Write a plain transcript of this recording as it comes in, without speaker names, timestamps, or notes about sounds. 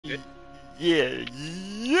Good. Yeah,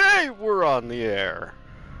 yay, we're on the air.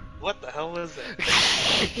 What the hell was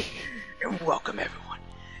that? And welcome everyone.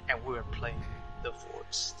 And we're playing The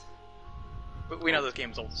Forest. But we know this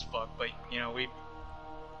game's old as fuck, but you know,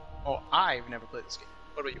 I've never played this game.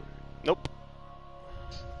 What about you? Nope.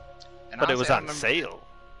 And But it was on remember, sale.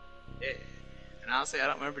 Yeah. And honestly, I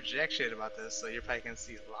don't remember jack shit about this, so you're probably gonna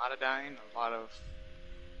see a lot of dying, a lot of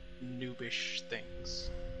noobish things.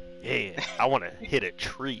 Yeah, I want to hit a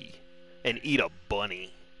tree and eat a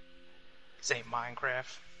bunny. Say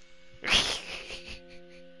Minecraft.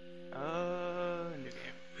 New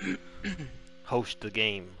game. Host the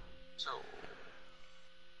game. So,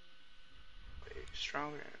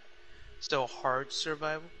 stronger. Still hard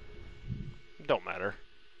survival. Don't matter.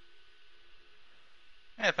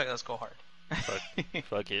 Fuck it, let's go hard.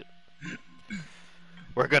 Fuck it.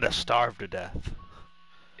 We're gonna starve to death.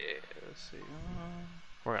 Yeah, let's see.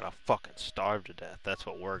 We're gonna fucking starve to death. That's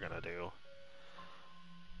what we're gonna do.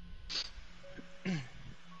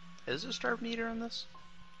 Is there a starve meter on this?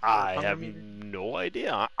 I have no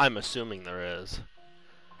idea. I'm assuming there is.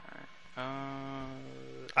 Alright.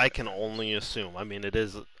 I can only assume. I mean, it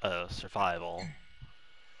is survival.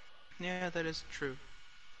 Yeah, that is true.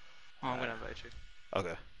 Oh, I'm gonna invite you.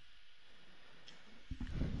 Okay.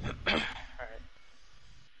 Alright.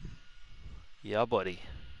 Yeah, buddy.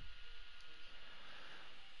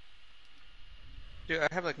 Dude, I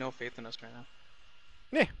have like no faith in us right now.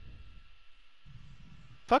 Yeah.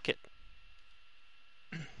 Fuck it.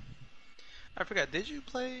 I forgot, did you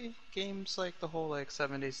play games like the whole like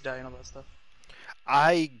 7 Days to Die and all that stuff?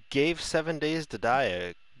 I gave 7 Days to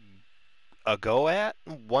Die a go at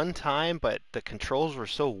one time, but the controls were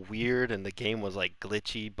so weird and the game was like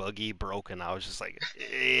glitchy, buggy, broken. I was just like,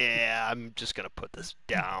 yeah, I'm just gonna put this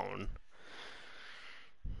down.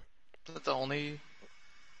 Is that the only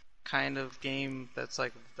kind of game that's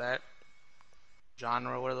like that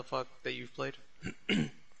genre, whatever the fuck, that you've played?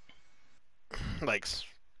 Like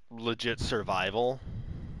legit survival.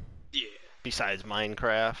 Yeah. Besides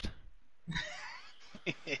Minecraft.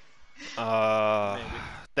 Maybe.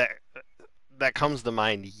 That comes to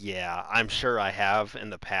mind. Yeah, I'm sure I have in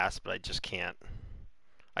the past, but I just can't.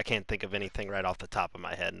 I can't think of anything right off the top of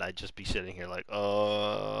my head, and I'd just be sitting here like,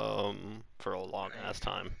 for a long ass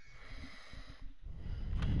time.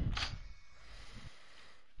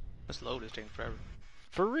 This load is taking forever.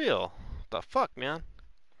 For real? The fuck, man?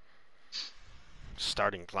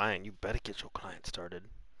 Starting client. You better get your client started.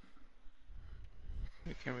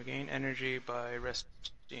 You can regain energy by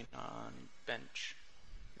resting on bench.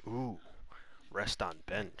 Ooh, rest on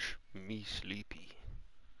bench. Me sleepy.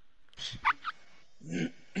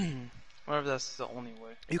 Whatever, that's the only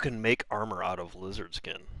way. You can make armor out of lizard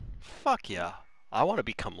skin. Fuck yeah. I want to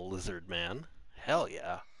become lizard man. Hell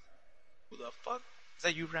yeah. Who the fuck? Is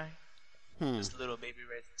that you, Ryan? This little baby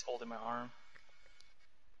right that's holding my arm.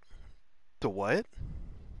 The what?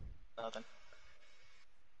 Nothing.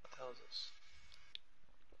 What the hell is this?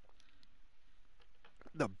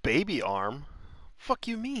 The baby arm? Fuck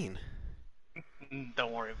you mean?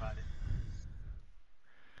 Don't worry about it.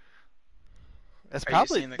 That's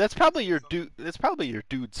probably your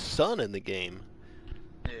dude's son in the game.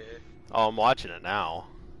 Yeah. Oh, I'm watching it now.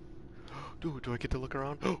 Dude, do I get to look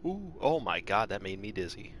around? Ooh, oh my god, that made me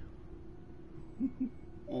dizzy.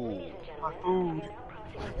 Ooh. My food.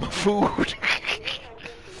 My food.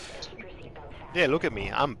 Yeah, look at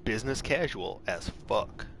me. I'm business casual as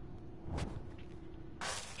fuck.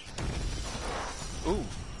 Ooh.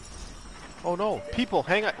 Oh no, people,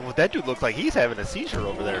 hang on. Well, that dude looks like he's having a seizure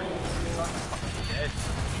over there.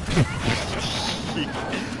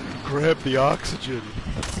 Grab the oxygen.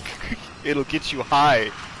 It'll get you high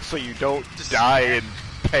so you don't die in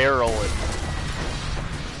peril and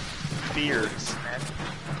fear.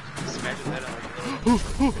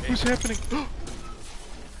 What's happening?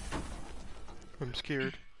 I'm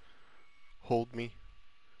scared. Hold me.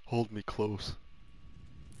 Hold me close.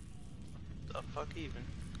 The fuck even?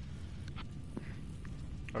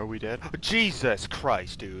 Are we dead? Oh, Jesus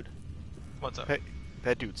Christ, dude. What's up? Hey,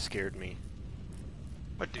 that dude scared me.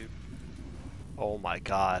 What dude? Oh my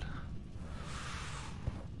god.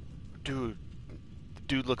 Dude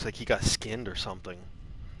looks like he got skinned or something.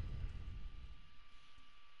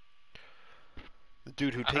 The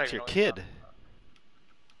dude who takes your kid.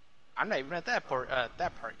 I'm not even at that part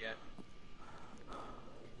yet.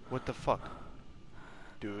 What the fuck?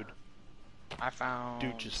 Dude. I found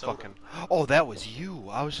Dude just soda. fucking... Oh, that was you.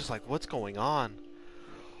 I was just like, what's going on?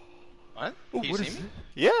 What? Ooh, Can you what see is me?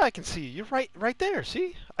 Yeah, I can see you. You're right there.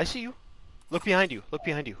 See? I see you. Look behind you. Look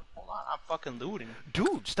behind you. Hold on, I'm fucking looting.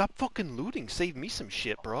 Dude, stop fucking looting. Save me some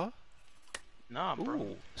shit, bruh. Nah, bro. Ooh,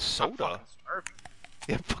 I'm soda. fucking starving.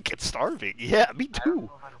 Yeah, fucking starving. Yeah, me I don't too.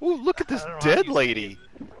 know how to. Ooh, look at I this don't know how to dead use any of lady.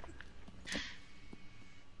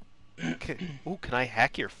 Ooh, can I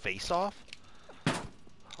hack your face off? What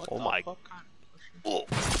Oh the my. fuck kind of question?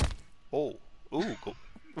 Oh. Oh. Ooh. Go.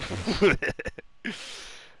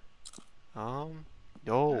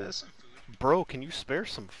 Yo, That's some food. bro, can you spare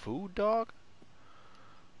some food, dog?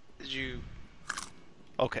 Did you?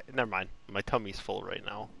 Okay, never mind. My tummy's full right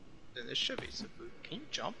now. Then there should be some food. Can you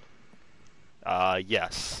jump?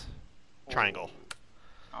 Yes. Oh. Triangle.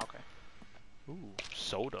 Okay. Ooh,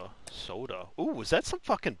 soda. Soda. Ooh, is that some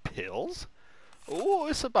fucking pills? Ooh,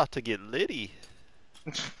 it's about to get litty.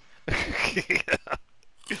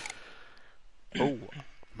 Oh,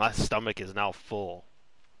 my stomach is now full.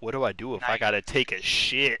 What do I do if Now I you gotta take a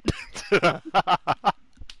shit? Bear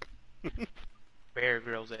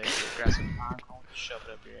Grylls ass to grab some pine cones and shove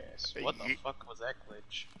it up your ass. What the fuck was that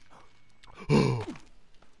glitch?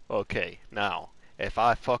 Okay, now, if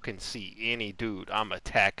I fucking see any dude, I'm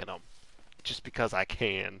attacking him. Just because I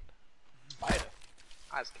can. Spider.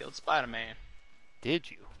 I just killed Spider-Man. Did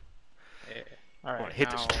you? Yeah. I want to Alright, hit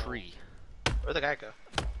this now... tree. Where'd the guy go?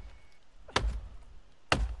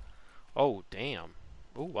 Oh, damn.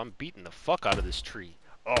 Ooh, I'm beating the fuck out of this tree.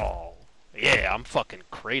 Oh, yeah, I'm fucking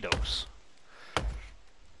Kratos.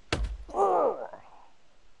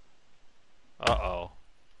 Uh-oh.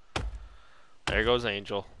 There goes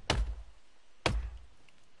Angel.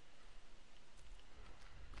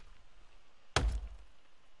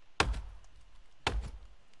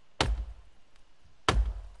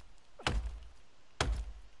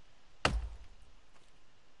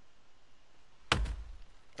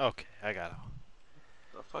 Okay, I got it.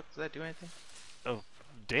 The fuck, does that do anything? Oh,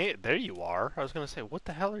 there you are. I was gonna say, what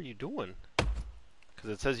the hell are you doing? Because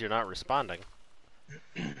it says you're not responding.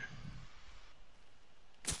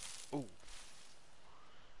 Ooh.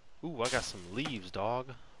 Ooh, I got some leaves, dog.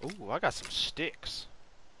 Ooh, I got some sticks.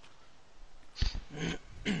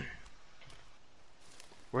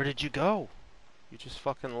 Where did you go? You just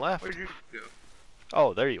fucking left. Where'd you go?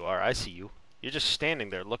 Oh, there you are. I see you. You're just standing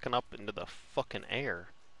there looking up into the fucking air.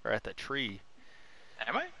 Or at the tree.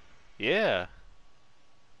 Am I? Yeah.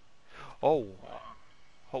 Oh.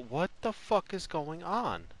 Uh, What the fuck is going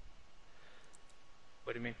on?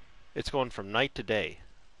 what do you mean? It's going from night to day.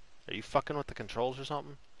 Are you fucking with the controls or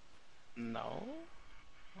something? No.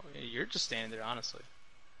 You're just standing there, honestly.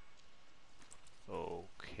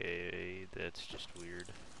 Okay, that's just weird.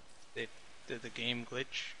 Did the game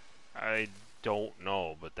glitch? I don't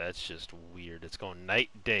know, but that's just weird. It's going night,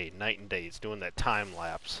 day, night and day. It's doing that time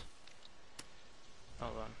lapse.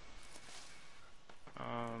 Hold on.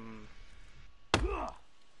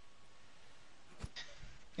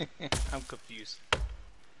 I'm confused.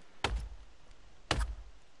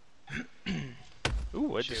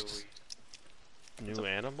 Ooh, I Chewy. just... New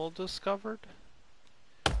animal discovered?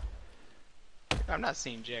 I'm not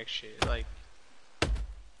seeing jack shit. Like,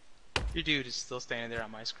 your dude is still standing there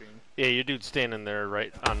on my screen. Yeah, your dude's standing there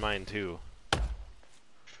right on mine too.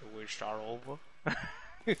 Should we start over?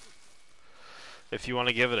 If you want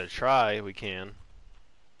to give it a try, we can.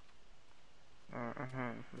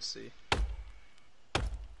 Let's see.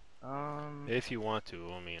 If you want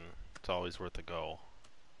to, I mean, it's always worth a go.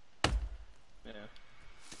 Yeah.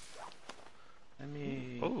 Let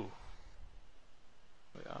me. Ooh.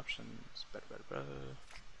 Wait, options. Better.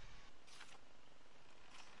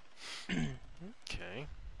 Okay.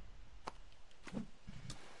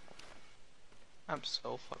 I'm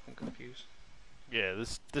so fucking confused. Yeah,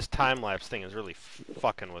 this time lapse thing is really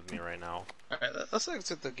fucking with me right now. Alright, let's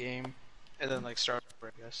exit the game and then like start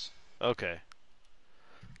over, I guess. Okay.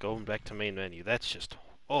 Going back to main menu. That's just,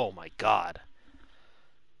 oh my god.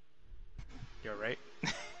 You're right.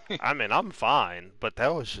 I mean, I'm fine, but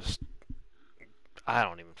that was just, I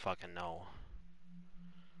don't even fucking know.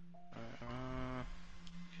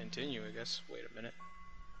 Continue, I guess. Wait a minute.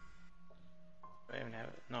 Do I even have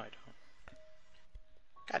it? No, I don't.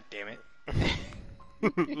 God damn it.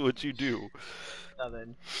 What'd you do?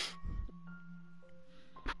 Nothing.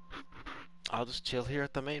 I'll just chill here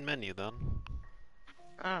at the main menu then.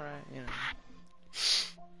 Alright, you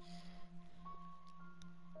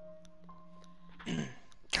know.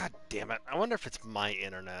 God damn it. I wonder if it's my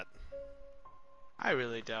internet. I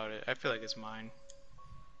really doubt it. I feel like it's mine.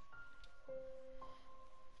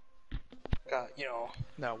 Got, you know,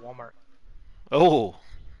 that Walmart. Oh.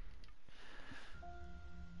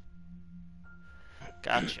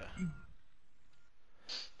 Gotcha.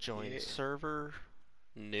 Join Yeah. server.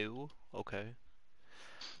 New. Okay.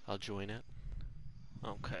 I'll join it.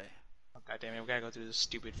 Okay. Oh, God damn it, we gotta go through this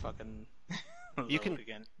stupid fucking You Load can,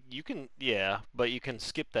 again. yeah, but you can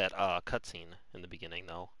skip that cutscene in the beginning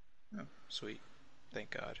though. Oh, sweet.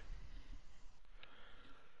 Thank God.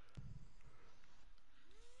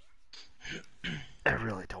 I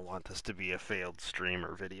really don't want this to be a failed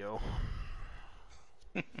streamer video.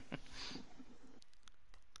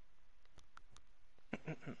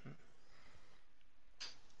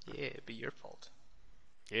 Yeah, it'd be your fault.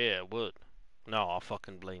 Yeah, it would. No, I'll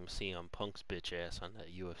fucking blame CM Punk's bitch ass on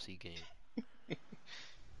that UFC game.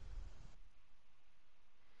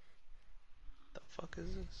 The fuck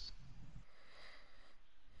is this?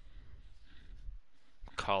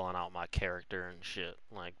 Calling out my character and shit.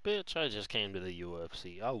 Like, bitch, I just came to the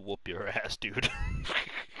UFC. I'll whoop your ass, dude.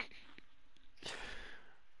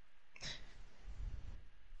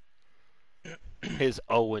 His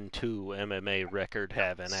 0-2 MMA record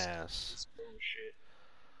having ass. This bullshit.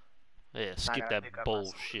 Yeah, Not skip gonna that pick up my sword.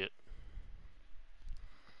 bullshit.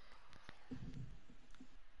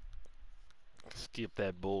 Skip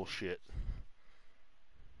that bullshit.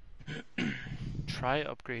 Try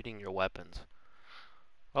upgrading your weapons.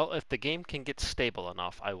 Well, if the game can get stable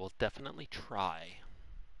enough, I will definitely try.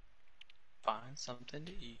 Find something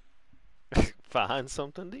to eat. Find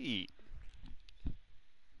something to eat.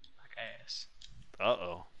 Like ass.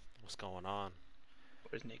 Uh-oh. What's going on?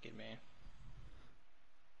 Where's Naked Man?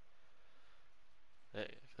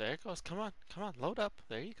 There it goes. Come on. Come on. Load up.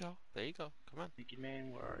 There you go. There you go. Come on. Naked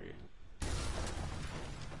Man, where are you?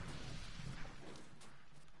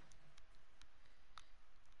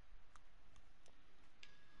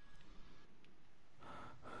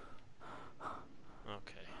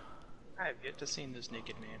 Okay. I have yet to seen this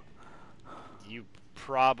Naked Man. You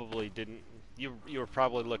probably didn't... You were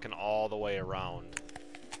probably looking all the way around.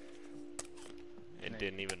 And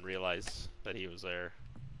didn't even realize that he was there.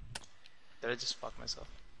 Did I just fuck myself?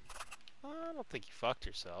 I don't think you fucked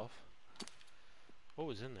yourself. What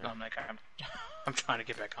was in there? No, I'm trying to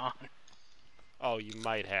get back on. Oh, you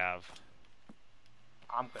might have.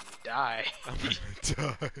 I'm gonna die. I'm gonna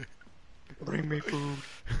die. Bring me food.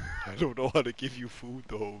 I don't know how to give you food,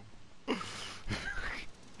 though.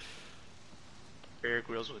 Bear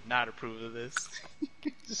Grylls would not approve of this.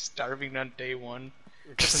 Just starving on day one.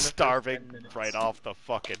 Starving right off the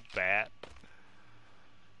fucking bat.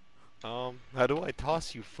 How do I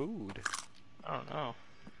toss you food? I don't know.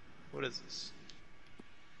 What is this?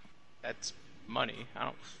 That's money. I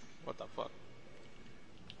don't. What the fuck?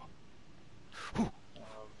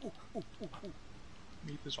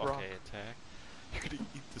 Meet this rock. Okay, attack. You're gonna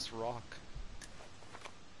eat this rock.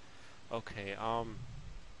 Okay,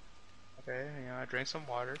 Okay, you know, I drank some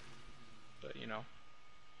water. But, you know.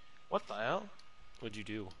 What the hell? what'd you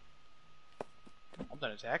do?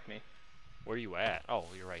 Something attacked me. Where you at? Oh,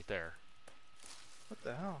 you're right there. What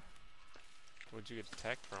the hell? Where'd you get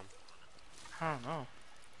attacked from? I don't know.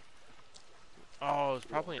 Oh, it's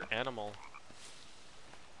probably an animal.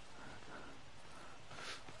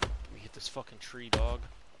 Let me hit this fucking tree, dog.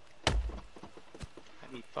 I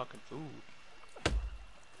need fucking food.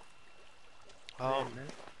 Oh,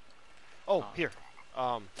 here.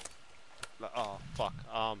 Oh, fuck.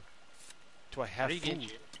 Do I How have do you food? get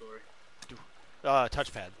your inventory?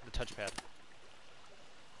 Touchpad. The touchpad.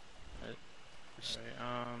 Alright,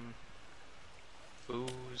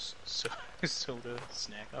 booze, soda,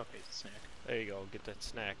 snack. Okay, it's a snack. There you go. Get that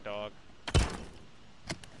snack, dog.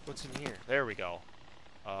 What's in here? There we go.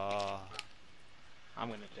 I'm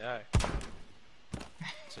gonna die.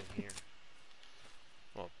 What's in here?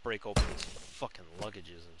 Well, break open these fucking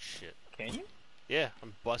luggages and shit. Can you? Yeah,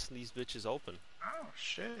 I'm busting these bitches open. Oh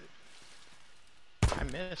shit. I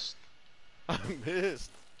missed. I missed.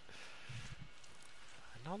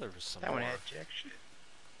 I know there was some That more. one had jack shit.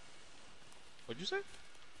 What'd you say?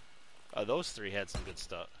 Those three had some good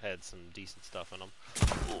stuff. Had some decent stuff in them.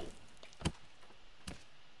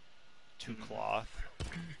 Two cloth.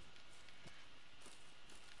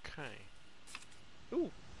 Okay.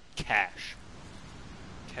 Ooh, cash.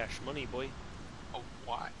 Cash money, boy. Oh,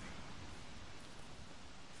 why?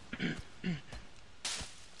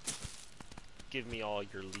 Give me all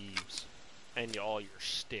your leaves and all your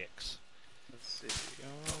sticks. Let's see.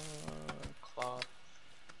 Cloth.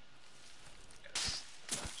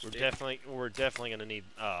 We're definitely gonna need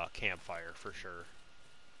campfire for sure.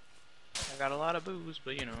 I got a lot of booze,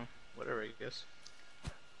 but you know, whatever I guess.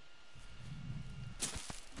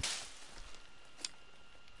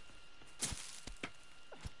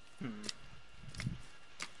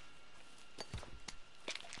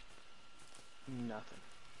 Nothing.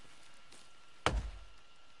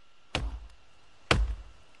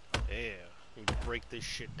 Yeah, we break this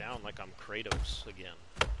shit down like I'm Kratos again.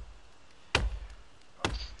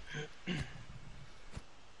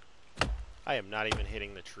 I am not even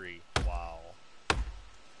hitting the tree. Wow.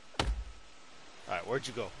 Alright, where'd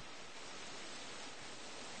you go?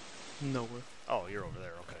 Nowhere. Oh, you're over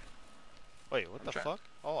there, okay. Wait, what the fuck?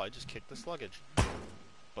 Oh, I just kicked this luggage. I'm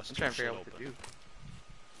trying to figure out what to do.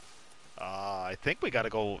 I think we gotta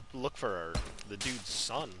go look for the dude's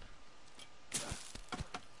son.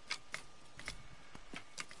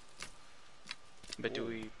 But do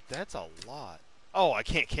we... That's a lot. Oh, I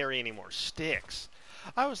can't carry any more sticks.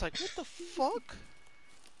 I was like, what the fuck?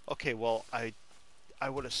 Okay, well, I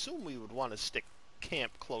would assume we would want to stick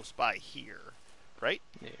camp close by here, right?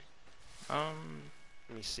 Yeah.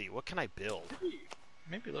 Let me see. What can I build?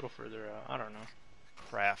 Maybe a little further out. I don't know.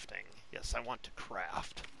 Crafting. Yes, I want to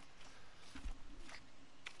craft.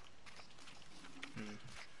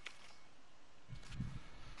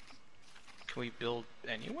 Can we build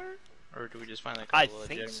anywhere? Or do we just find like a I legitimate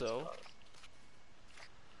think so. spot?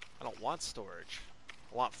 I don't want storage.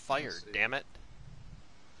 I want fire, damn it.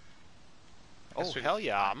 Oh, hell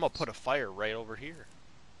yeah. I'm gonna put a fire right over here.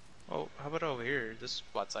 Oh, how about over here? This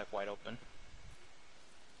spot's like wide open.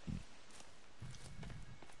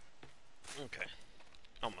 Okay.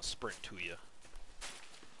 I'm gonna sprint to you.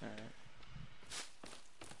 Alright.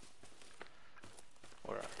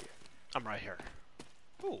 Where are you? I'm right here.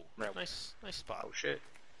 Ooh, Right. nice spot. Oh shit.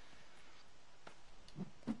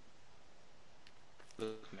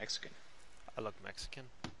 Look Mexican. I look Mexican.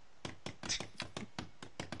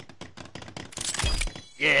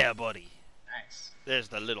 Yeah, buddy. Nice. There's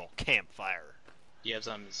the little campfire. You have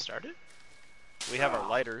something started? We have our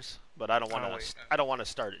lighters, but I don't want to. wait. I don't want to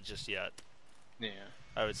start it just yet. Yeah.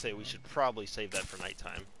 I would say we should probably save that for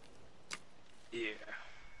nighttime. Yeah.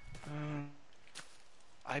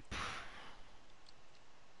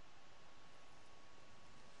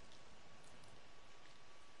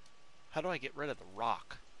 How do I get rid of the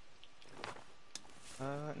rock?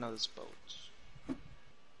 No, this boat.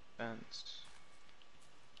 Fence.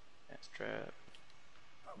 Fence trap.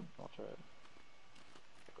 Wall trap.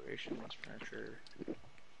 Decorations, furniture.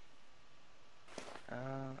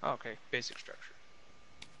 Okay, basic structure.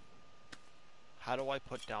 How do I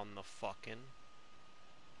put down the fucking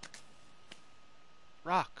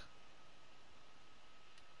rock?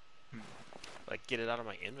 Like, get it out of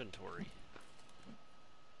my inventory.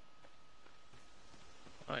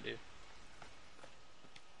 Oh, I do.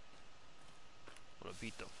 I'm gonna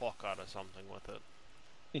beat the fuck out of something with it.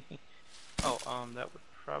 Oh, that would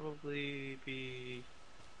probably be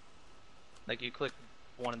like you click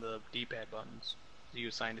one of the D-pad buttons. You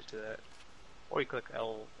assigned it to that, or you click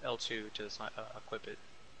L2 to equip it.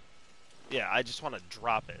 Yeah, I just want to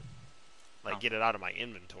drop it, like Oh. get it out of my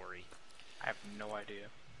inventory. I have no idea.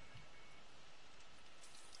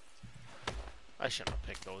 I shouldn't have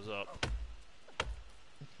picked those up.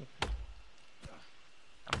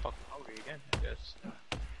 I'm fucking hungry again, I guess.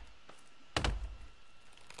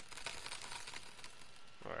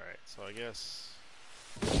 Alright, so I guess...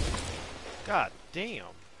 God damn!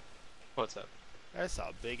 What's up? That's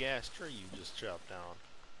a big ass tree you just chopped down.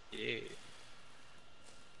 Yeah.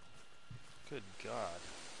 Good God.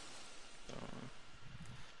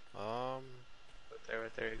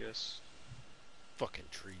 Right there, I guess. Fucking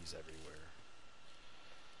trees everywhere.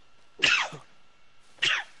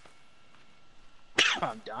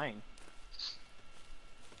 I'm dying.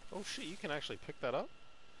 Oh shit, you can actually pick that up?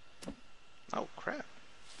 Oh crap.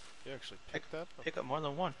 You actually pick that up? Pick up more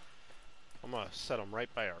than one. I'm gonna set them right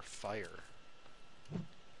by our fire.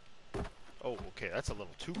 Oh, okay, that's a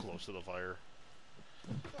little too close to the fire.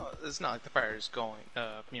 Oh, it's not like the fire is going,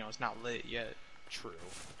 it's not lit yet. True.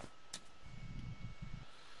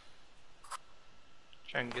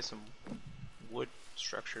 Trying to get some wood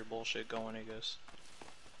structure bullshit going, I guess.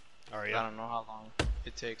 Are I you? don't know how long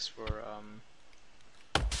it takes for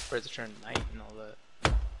it to turn night and all that.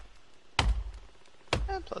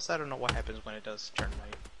 And plus, I don't know what happens when it does turn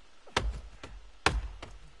night.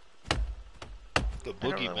 The I don't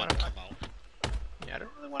really boogeymen wanna- come out. Yeah, I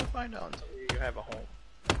don't really want to find out until you have a home.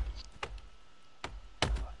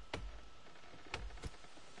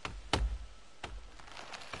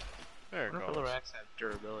 There I it wonder if goes. other axe have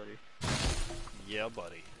durability. Yeah,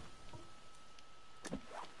 buddy.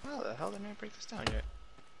 How the hell did I break this down yet?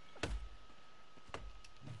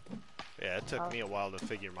 Yeah, it took me a while to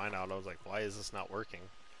figure mine out. I was like, why is this not working?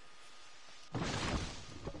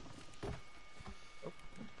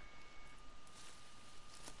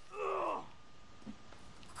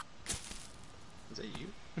 Is that you?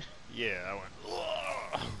 Yeah, I went.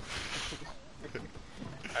 "Ugh."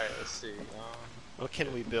 Alright, let's see. What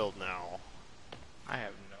can we build now? I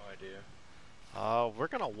have no idea. We're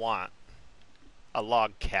gonna want a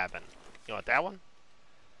log cabin. You want that one?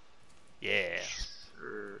 Yeah.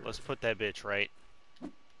 Sure. Let's put that bitch right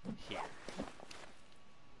here.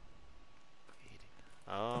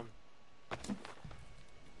 Um.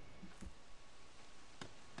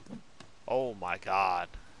 Oh my god.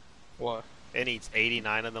 What? It needs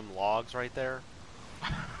 89 of them logs right there.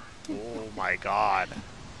 Oh my god.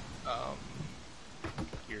 Um.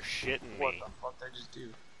 You're shitting What me. the fuck did I just do?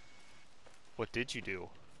 What did you do?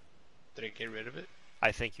 Did I get rid of it?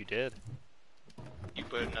 I think you did. You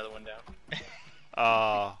put another one down.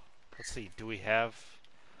 Let's see. Do we have...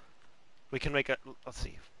 We can make a... Let's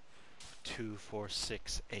see. 2, 4,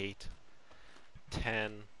 6, 8,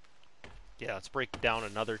 10. Yeah, let's break down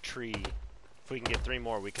another tree. If we can get 3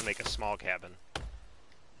 more, we can make a small cabin.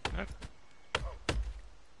 Okay.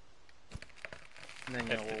 And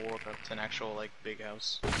then, we'll work up to an actual, like, big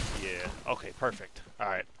house. Yeah. Okay, perfect.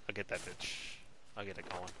 Alright, I'll get that bitch. I'll get it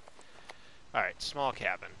going. Alright, small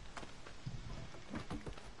cabin.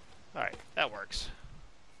 Alright, that works.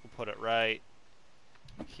 We'll put it right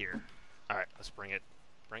here. Alright, let's bring it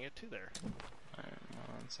to there. Alright,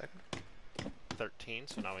 1 second. 13,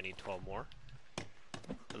 so now we need 12 more.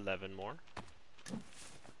 11 more.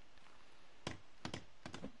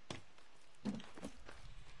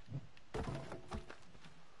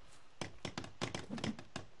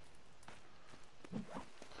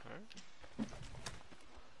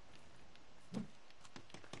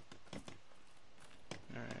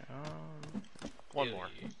 One more.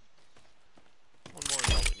 One more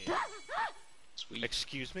is all we need. Sweet.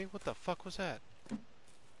 Excuse me? What the fuck was that?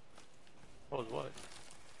 What was what?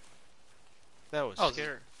 That was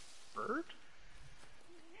scary. Bird?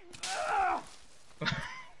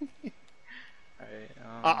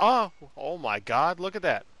 Alright, Oh my god, look at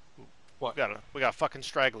that. What? We got a fucking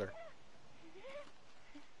straggler.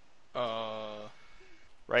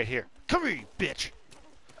 Right here. Come here, you bitch!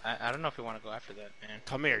 I don't know if we want to go after that, man.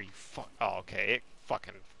 Come here, you fuck. Oh, okay. It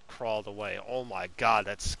fucking crawled away. Oh my god,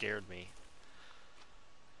 that scared me.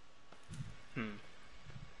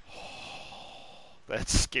 That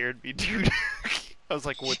scared me, dude. I was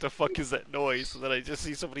like, what the fuck is that noise? And then I just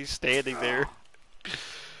see somebody standing there.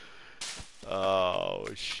 Oh,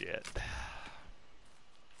 shit.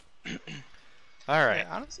 Alright. Yeah,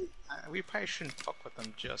 honestly, we probably shouldn't fuck with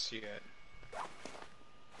them just yet.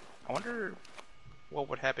 I wonder what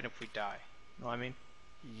would happen if we die. You know what I mean?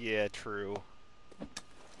 Yeah, true.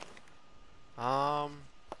 Oh,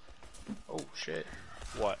 shit.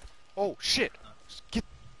 What? Oh, shit!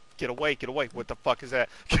 Get away, get away. What the fuck is that?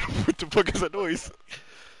 What the fuck is that noise?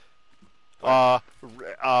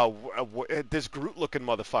 This Groot-looking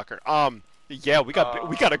motherfucker. Yeah, we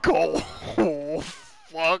gotta go. Oh,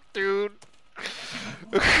 fuck, dude.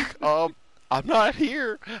 I'm not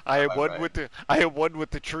here. I am one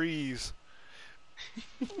with the trees.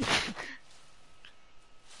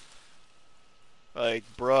 Like,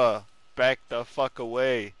 bruh, back the fuck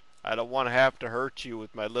away. I don't want to have to hurt you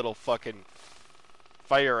with my little fucking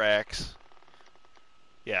fire axe.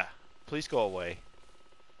 Yeah, please go away.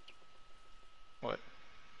 What?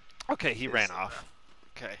 Okay, he ran off.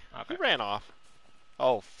 Okay, Okay. he ran off.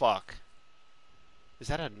 Oh, fuck. Is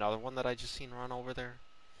that another one that I just seen run over there?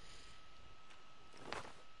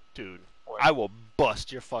 Dude, What? I will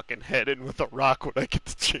bust your fucking head in with a rock when I get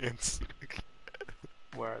the chance.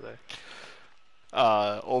 Where are they?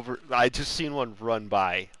 I just seen one run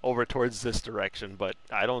by over towards this direction, but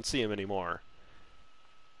I don't see him anymore.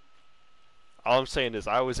 All I'm saying is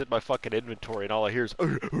I was in my fucking inventory and all I hear is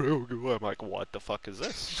I'm like, what the fuck is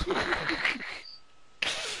this?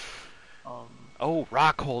 Oh,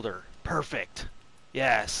 rock holder. Perfect.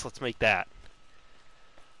 Yes, let's make that.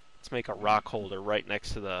 Let's make a rock holder right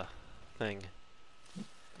next to the thing.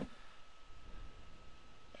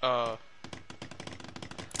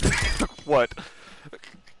 What? Is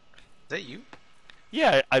that you?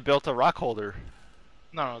 Yeah, I built a rock holder.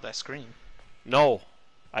 No, that scream. No,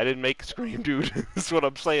 I didn't make a scream, dude. That's what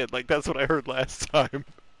I'm saying. Like, that's what I heard last time.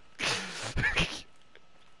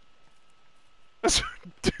 That's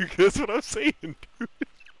what I'm saying, dude.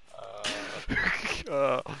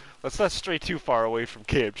 Let's not stray too far away from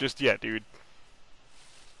camp just yet, dude.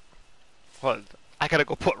 Hold on. I gotta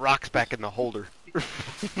go put rocks back in the holder.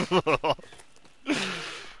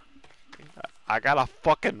 I got a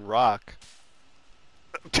fucking rock.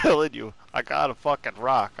 I'm telling you, I got a fucking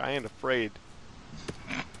rock. I ain't afraid.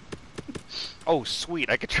 Oh, sweet.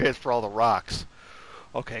 I can transfer all the rocks.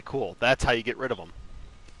 Okay, cool. That's how you get rid of them.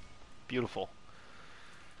 Beautiful.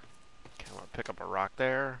 Okay, I'm gonna pick up a rock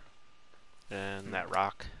there. And that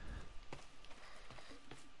rock.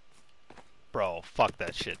 Bro, fuck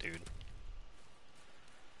that shit, dude.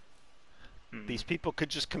 Hmm. These people could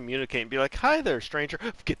just communicate and be like, "Hi there, stranger.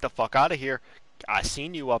 Get the fuck out of here. I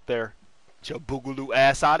seen you up there. Get your boogaloo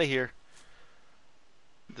ass out of here."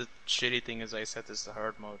 The shitty thing is I set this to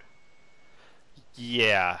hard mode.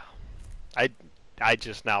 Yeah, I I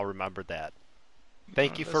just now remembered that.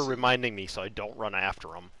 Thank you for Let's see. reminding me so I don't run after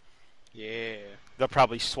them. Yeah. They'll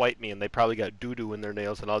probably swipe me and they probably got doo-doo in their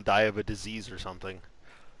nails and I'll die of a disease or something.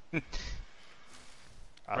 I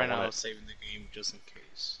Right don't now I want was saving the game just in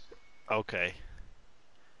case. it. Okay.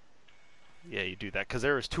 Yeah, you do that because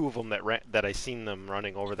there was two of them that I seen them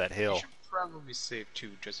running over that You hill. should probably save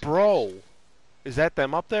two just in case. Bro, is that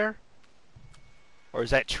them up there? Or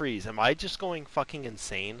is that trees? Am I just going fucking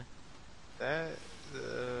insane? That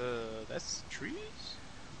that's trees.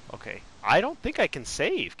 Okay. I don't think I can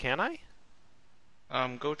save, can I?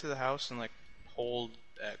 Go to the house and like hold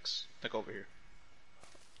X, like over here.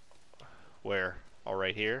 Where? Oh,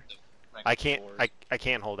 right here? Like I can't doors. I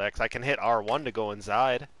can't hold X. I can hit R1 to go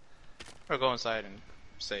inside. Or go inside and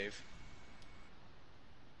save.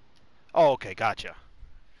 Oh, okay, gotcha.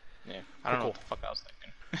 Yeah, I don't know Cool. what the fuck I was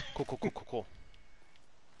thinking. Cool.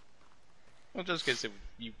 Well, just because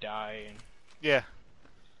you die and Yeah.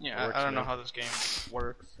 yeah, Works, I don't know man. how this game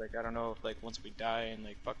works. Like, I don't know if like once we die and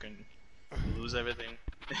like fucking lose everything.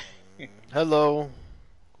 Hello,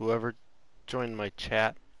 whoever joined my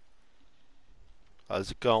chat.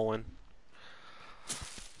 How's it going?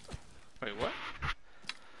 Wait, what?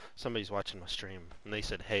 Somebody's watching my stream, and they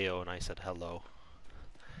said heyo, and I said hello.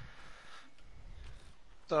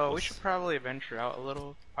 So we should probably venture out a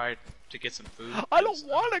little, probably to get some food. I 'cause don't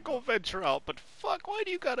want to go venture out, but fuck, why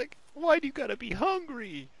do you gotta be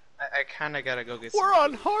hungry? I kind of gotta go get. We're some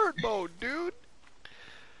on food. hard mode, dude.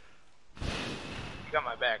 You got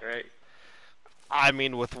my back, right? I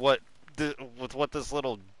mean, with what this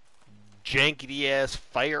little janky ass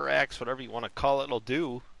fire axe, whatever you want to call it, will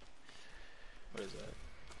do. What is that?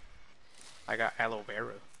 I got aloe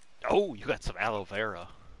vera. Oh, you got some aloe vera.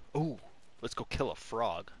 Ooh, let's go kill a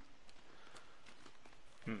frog.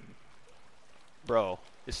 Hmm. Bro,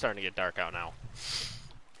 it's starting to get dark out now.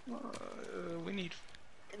 We need.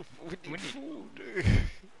 We need food.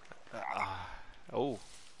 Oh,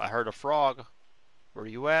 I heard a frog. Where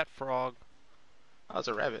you at, frog? Oh, it's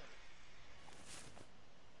a rabbit.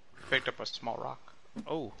 Picked up a small rock.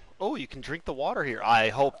 Oh, you can drink the water here. I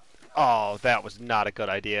hope. Oh, that was not a good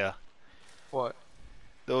idea. What?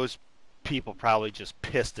 Those people probably just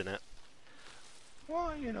pissed in it.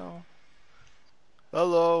 Well, you know.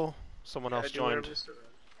 Hello. Someone else gotta do joined. whatever is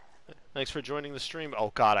right. Thanks for joining the stream.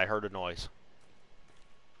 Oh god, I heard a noise.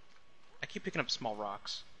 I keep picking up small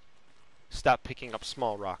rocks. Stop picking up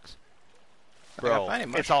small rocks. I gotta Bro,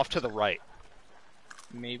 find it it's off to the right.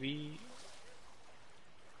 Maybe.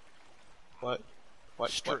 What?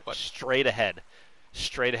 What? What? Straight ahead.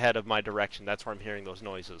 Straight ahead of my direction. That's where I'm hearing those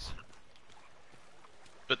noises.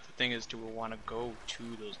 But the thing is, do we want to go to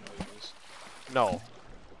those noises? No.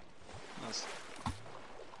 Unless...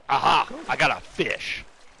 Aha! I got a fish.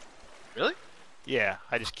 Really? Yeah,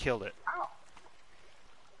 I just killed it. Ow.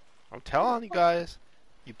 I'm telling you guys.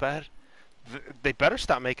 You bet. They better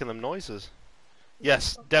stop making them noises.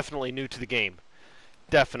 Yes, definitely new to the game.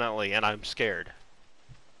 Definitely, and I'm scared.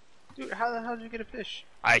 Dude, how the hell did you get a fish?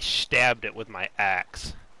 I stabbed it with my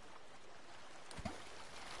axe.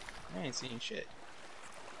 I ain't seen shit.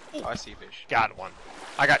 Oh, I see fish. Got one.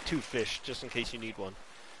 I got two fish, just in case you need one.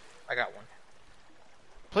 I got one.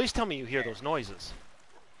 Please tell me you hear those noises.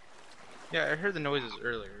 Yeah, I heard the noises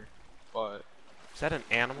earlier, but Is that an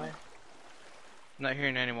animal? I'm not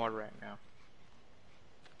hearing any more right now.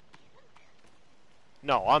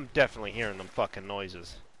 No, I'm definitely hearing them fucking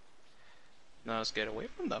noises. Now let's get away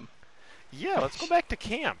from them. Yeah, let's go back to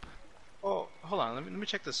camp. Oh, hold on. Let me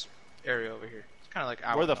check this area over here. It's kind of like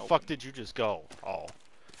out Where the in fuck open. did you just go? Oh.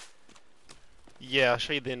 Yeah, I'll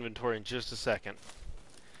show you the inventory in just a second.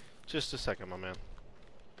 Just a second, my man.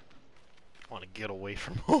 I want to get away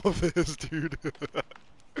from all of this, dude.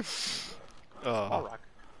 Small rock.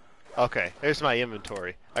 Okay, here's my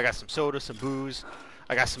inventory. I got some soda, some booze.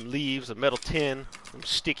 I got some leaves, a metal tin, some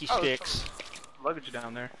sticky Oh, sticks, Luggage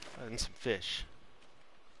down there. and some fish.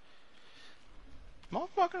 Small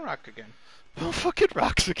fucking rock again. Oh, fucking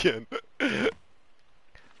rocks again. Can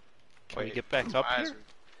we Wait, get back my up eyes here?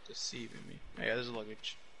 are deceiving me. Oh, yeah, there's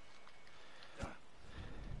luggage.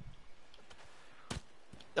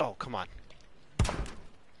 Oh, come on.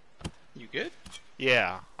 You good?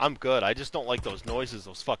 Yeah, I'm good. I just don't like those noises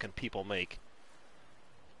those fucking people make.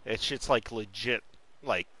 It's shit's like legit,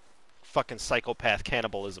 like, fucking psychopath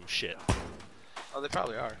cannibalism shit. Oh, they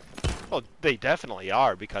probably are. Well, they definitely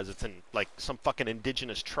are, because it's in, like, some fucking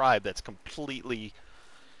indigenous tribe that's completely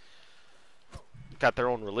got their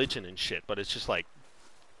own religion and shit, but it's just like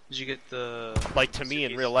Did you get the... to me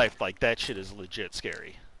in suitcase? real life, like that shit is legit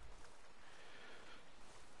scary.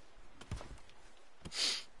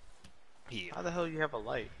 Yeah. How the hell you have a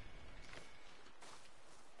light?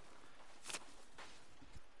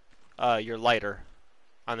 Your lighter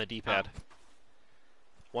on the D-pad. Oh.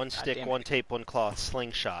 One God stick, damn one it. tape, one cloth,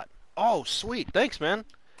 slingshot. Oh, sweet. Thanks, man.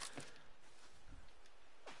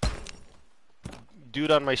 Dude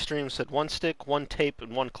on my stream said one stick, one tape,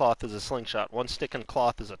 and one cloth is a slingshot. One stick and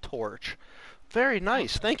cloth is a torch. Very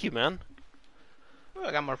nice. Okay. Thank you, man. Oh,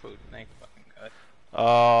 I got more food. Thank fucking God.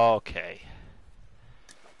 Okay.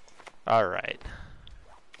 Alright.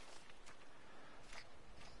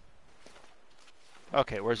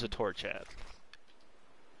 Okay, where's the torch at?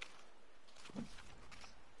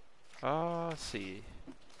 Let's see.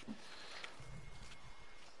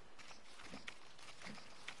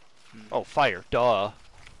 Oh, fire. Duh.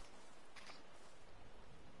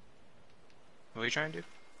 What are you trying to do?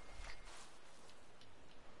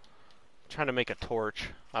 Trying to make a torch.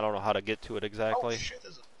 I don't know how to get to it exactly. Oh shit,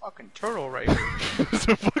 there's a fucking turtle right here. There's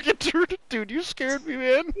a fucking turtle. Dude, you scared me,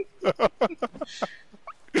 man.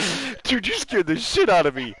 Dude, you scared the shit out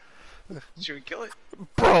of me. Should we kill it?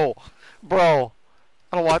 Bro.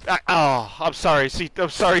 I don't want... I'm sorry, sea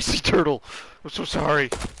turtle. I'm so sorry.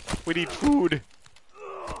 We need food.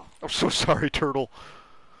 I'm so sorry, turtle.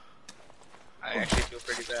 I actually feel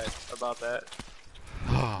pretty bad about that.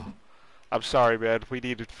 I'm sorry, man. We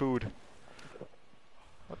needed food.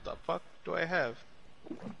 What the fuck do I have?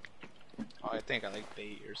 Oh, I think I like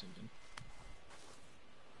bait or something.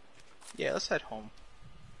 Yeah, let's head home.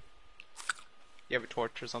 You have a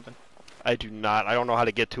torch or something? I do not. I don't know how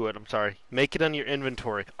to get to it. I'm sorry. Make it on your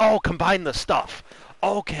inventory. Oh, combine the stuff.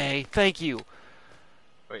 Okay, thank you.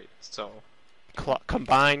 Wait, so...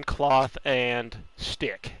 Combine cloth and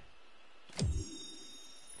stick.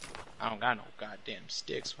 I don't got no goddamn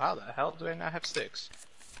sticks. How the hell do I not have sticks?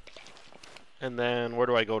 And then, where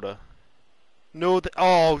do I go to? No,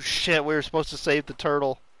 oh shit, we were supposed to save the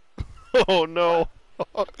turtle. Oh no.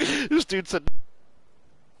 This dude said...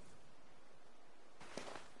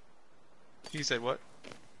 He said what?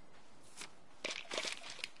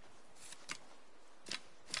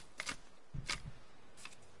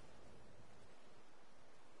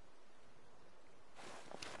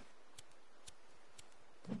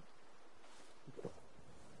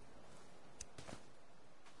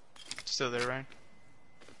 Still there, Ryan?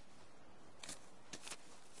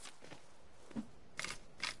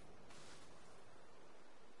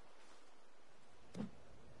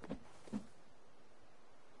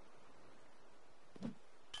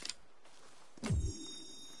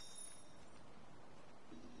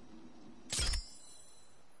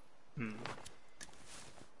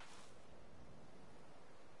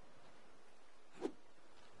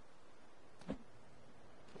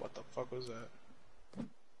 What the fuck was that?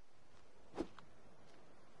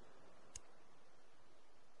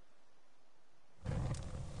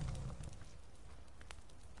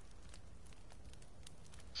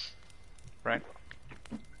 Right?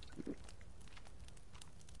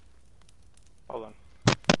 Hold on.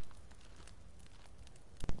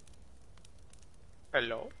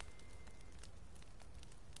 Hello?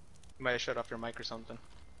 You might have shut off your mic or something.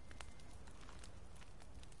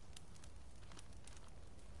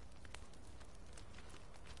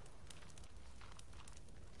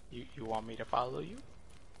 You want me to follow you?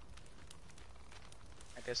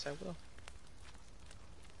 I guess I will.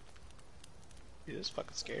 Dude, this is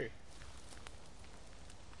fucking scary.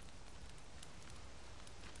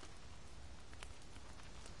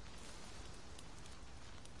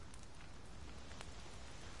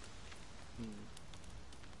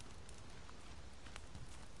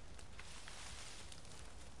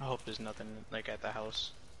 I hope there's nothing like at the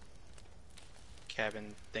house.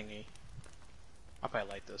 Cabin thingy. I'll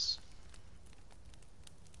probably light this.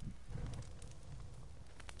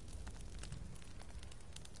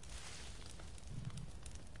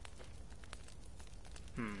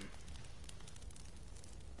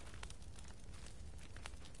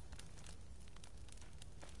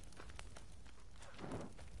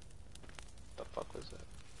 The fuck was that?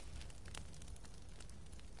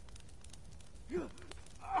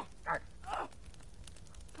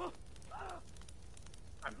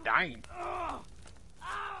 I'm dying. Oh,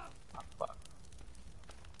 fuck.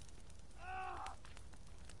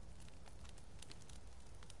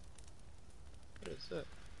 What is that?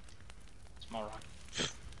 Small rock.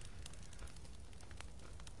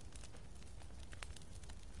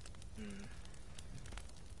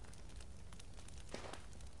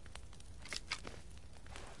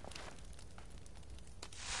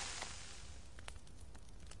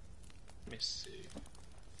 see.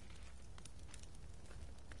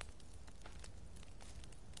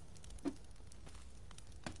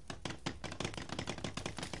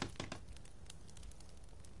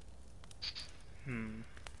 Hmm.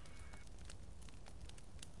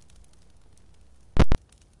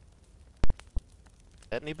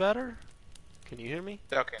 That any better? Can you hear me?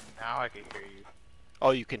 Okay, now I can hear you.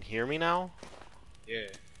 Oh, you can hear me now? Yeah.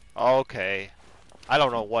 Okay. I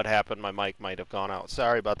don't know what happened. My mic might have gone out.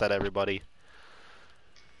 Sorry about that, everybody.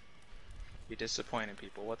 You're disappointing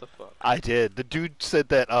people. What the fuck? I did. The dude said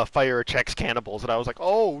that fire checks cannibals, and I was like,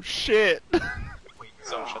 oh, shit. Wait,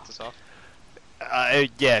 someone shut this off?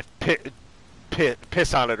 Yeah,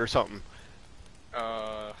 piss on it or something.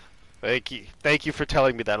 Thank you. Thank you for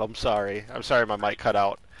telling me that. I'm sorry. I'm sorry my mic cut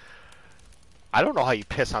out. I don't know how you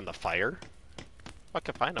piss on the fire. Fuck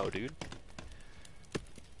if I know, dude.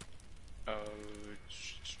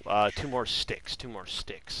 Two more sticks. Two more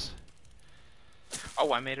sticks.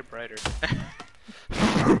 Oh, I made it brighter.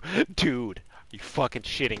 Dude, are you fucking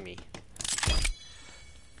shitting me?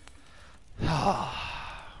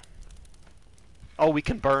 Oh, we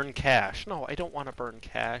can burn cash. No, I don't want to burn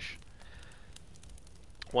cash.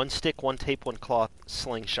 One stick, one tape, one cloth,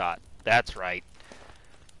 slingshot. That's right.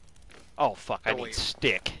 Oh, fuck, I need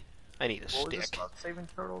stick. I need a stick. What was this about saving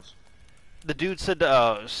turtles? The dude said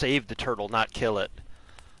save the turtle, not kill it.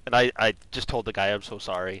 And I just told the guy I'm so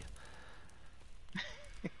sorry.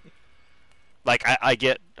 Like, I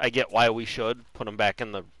get why we should put him back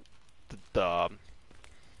in the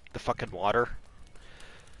fucking water.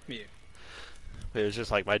 Yeah. But it was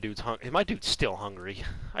just like, my dude's still hungry.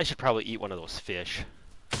 I should probably eat one of those fish.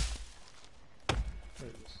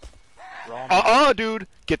 Dude!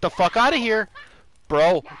 Get the fuck out of here!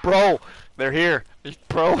 Bro! They're here!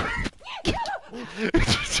 Bro! Get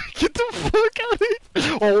the fuck out of here!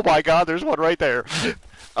 Oh my god, there's one right there!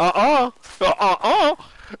 I'd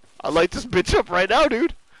light this bitch up right now,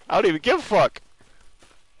 dude! I don't even give a fuck!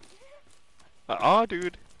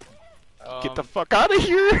 Dude! Get the fuck out of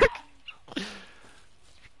here!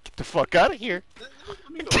 Get the fuck out of here!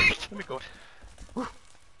 Let me go.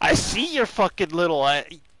 I see your fucking little...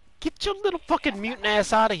 get your little fucking mutant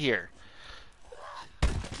ass out of here.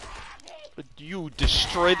 You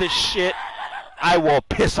destroy this shit, I will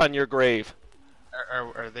piss on your grave.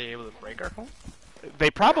 Are they able to break our home? They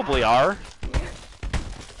probably are.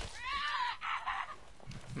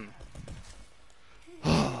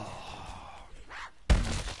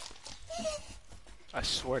 I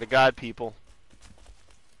swear to God, people.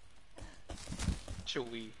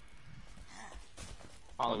 Should we?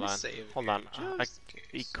 Hold on. Save Hold on. just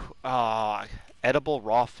in case. Edible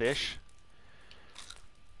raw fish.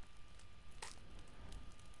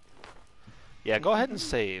 Yeah, go ahead and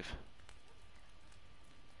save.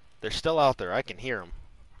 They're still out there. I can hear them.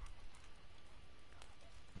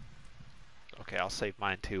 Okay, I'll save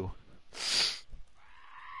mine too.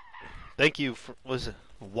 Thank you for... Was it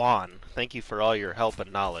Juan? Thank you for all your help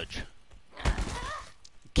and knowledge.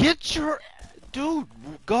 Get your... Dude,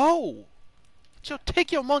 go!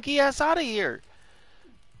 Take your monkey ass out of here!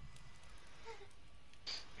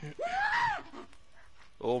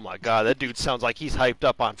 Oh my god, that dude sounds like he's hyped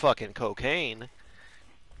up on fucking cocaine.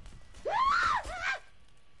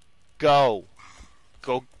 Go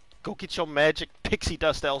get your magic pixie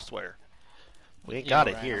dust elsewhere. We ain't got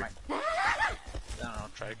it here. I don't know,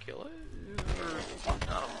 try to kill it? I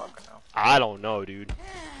don't fucking know. I don't know, dude.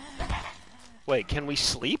 Wait, can we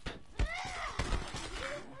sleep?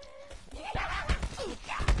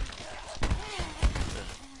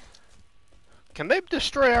 Can they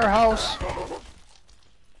destroy our house?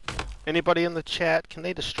 Anybody in the chat, can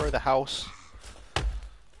they destroy the house?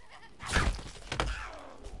 I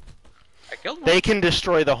killed one. They can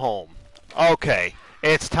destroy the home. Okay,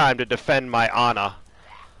 it's time to defend my Anna.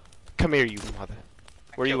 Come here, you mother.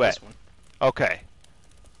 Where you at? Okay.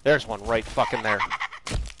 There's one right fucking there.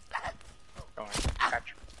 Go on, catch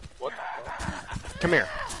you. What the fuck? Come here.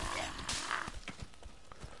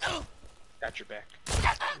 Got your back.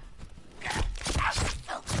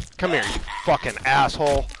 Come here, you fucking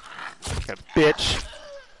asshole. You bitch.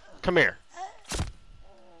 Come here.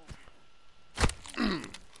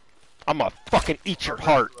 I'm gonna fucking eat your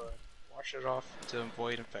heart. Wash it off to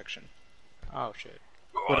avoid infection. Oh shit.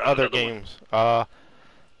 What other games?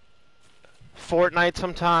 Fortnite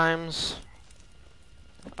sometimes.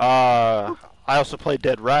 I also play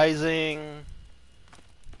Dead Rising.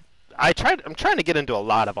 I'm trying to get into a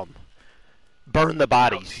lot of them. Burn the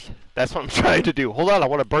bodies. That's what I'm trying to do. Hold on, I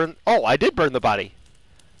want to burn... Oh, I did burn the body.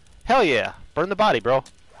 Hell yeah. Burn the body, bro.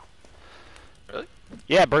 Really?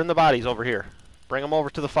 Yeah, burn the bodies over here. Bring them over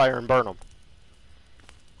to the fire and burn them.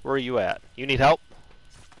 Where are you at? You need help?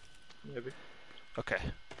 Maybe. Okay.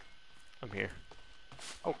 I'm here.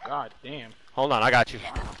 Oh god damn. Hold on, I got you.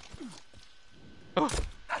 Oh.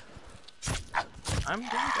 I'm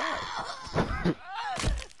gonna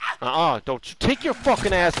die. Don't you take your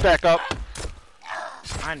fucking ass back up.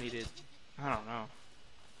 I needed. I don't know.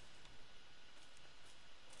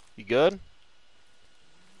 You good?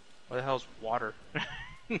 What the hell's water?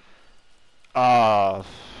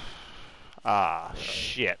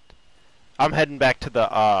 Shit. I'm heading back to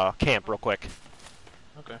the, camp real quick.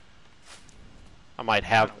 Okay. I might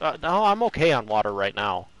have, no, I'm okay on water right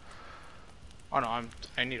now. Oh no,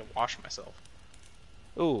 I need to wash myself.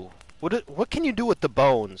 Ooh. What can you do with the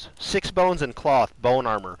bones? 6 bones and cloth, bone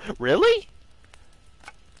armor. Really?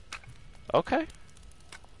 Okay.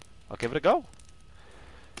 I'll give it a go.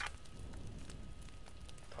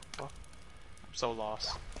 I'm so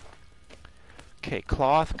lost. Okay,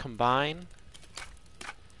 cloth, combine.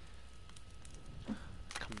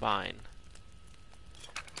 Combine.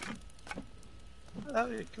 Oh,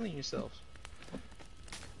 yeah, clean yourself.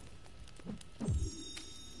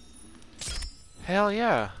 Hell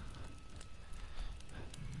yeah.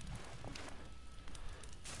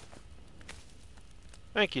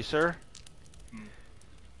 Thank you, sir.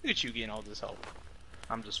 Look at you getting all this help.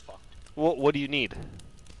 I'm just fucked. What do you need?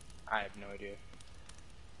 I have no idea.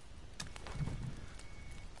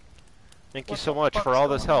 Thank you What so the much for fuck's all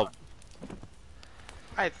this going help. on?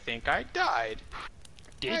 I think I died.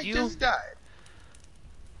 Did I you? just died.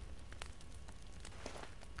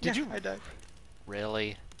 Did Yeah, you? I died.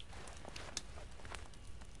 Really?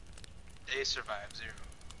 They survived 0.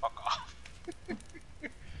 Fuck off.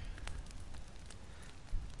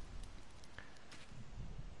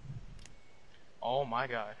 Oh my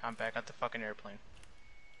god, I'm back at the fucking airplane.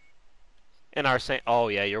 And our saying, oh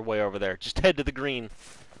yeah, you're way over there. Just head to the green.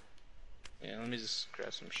 Yeah, let me just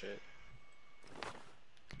grab some shit.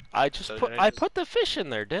 I just So put did I just- put the fish in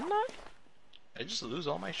there, didn't I? Did I just lose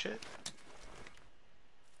all my shit?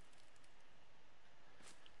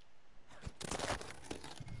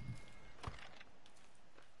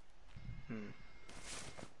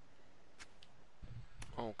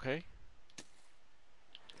 Okay.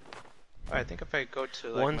 I think if I go to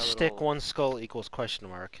like One my stick, little... one skull equals question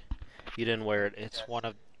mark. You didn't wear it. It's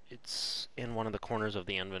in one of the corners of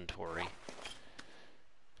the inventory.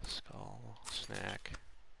 Skull, snack.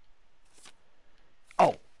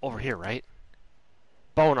 Oh, over here, right?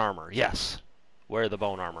 Bone armor, yes. Wear the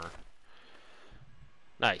bone armor.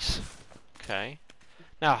 Nice. Okay.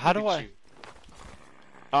 Now, how do I...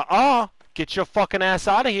 Get your fucking ass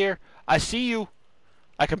out of here. I see you.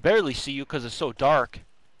 I can barely see you because it's so dark.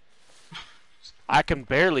 I can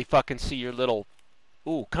barely fucking see your little...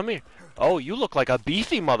 Ooh, come here. Oh, you look like a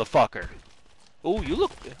beefy motherfucker. Ooh, you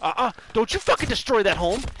look... Don't you fucking destroy that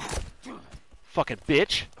home. Fucking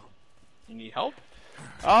bitch. You need help?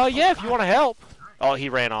 Yeah, if you want to help. Oh, he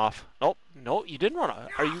ran off. Nope. No, you didn't run off.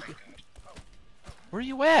 Are you... Where are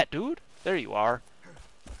you at, dude? There you are.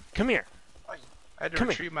 Come here. I had to Come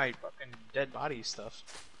retrieve my fucking dead body stuff.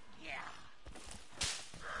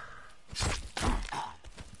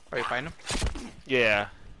 Are you find him? Yeah.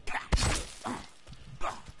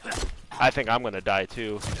 I think I'm gonna die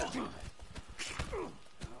too.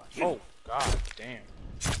 Oh, god damn.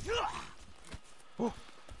 Whew.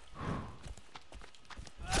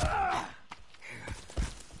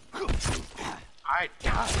 I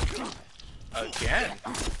died. Again.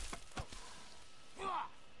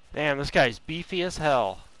 Damn, this guy's beefy as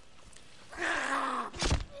hell.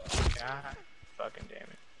 God fucking damn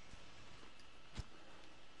it.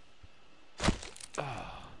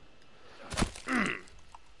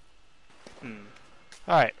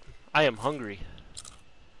 Alright, I am hungry.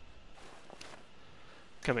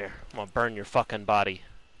 Come here, I'm gonna burn your fucking body.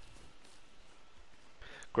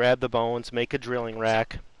 Grab the bones, make a drilling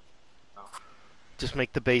rack. Just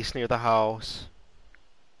make the base near the house.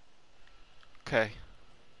 Okay.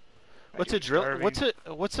 What's a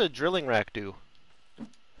drilling rack do?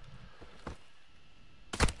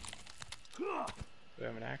 Do I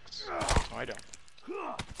have an axe? No, I don't.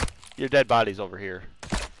 Your dead body's over here.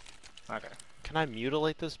 Okay. Can I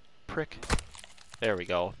mutilate this prick? There we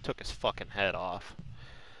go. Took his fucking head off.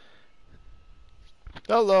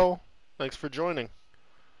 Hello. Thanks for joining,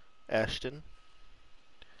 Ashton.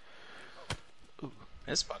 Ooh,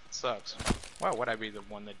 this fucking sucks. Why would I be the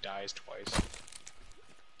one that dies twice?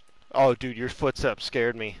 Oh, dude, your footsteps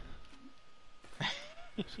scared me.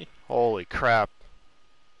 Holy crap.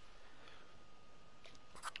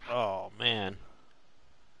 Oh, man.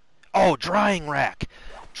 Oh, drying rack.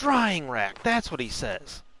 Drying rack. That's what he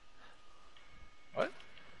says. What?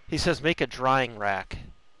 He says make a drying rack.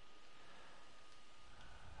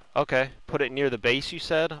 Okay, put it near the base, you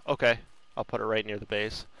said? Okay, I'll put it right near the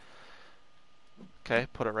base. Okay,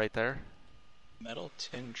 put it right there. Metal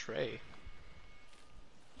tin tray.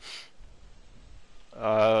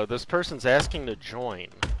 This person's asking to join.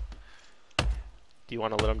 Do you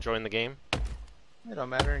want to let them join the game? It don't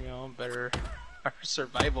matter, you know, better our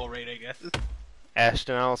survival rate, I guess.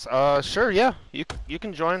 Ashton Ellis. Sure, yeah. You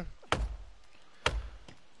can join.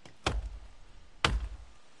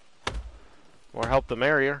 More help the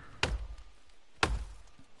merrier.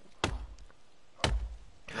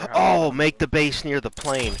 Oh, make the base near the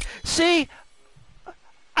plane. See?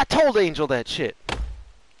 I told Angel that shit.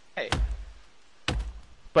 Hey.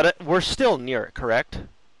 But we're still near it, correct?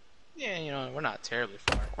 Yeah, you know, we're not terribly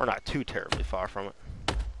far. We're not too terribly far from it.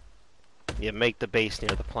 Yeah, make the base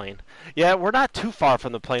near the plane. Yeah, we're not too far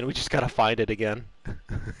from the plane. We just gotta find it again.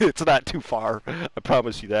 It's not too far. I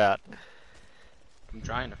promise you that. I'm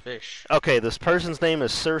trying to fish. Okay, this person's name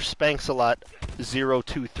is Sir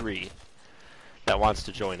Spanksalot023. That wants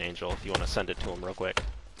to join Angel. If you want to send it to him real quick.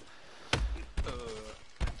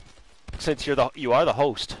 Since you are the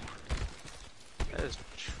host. That is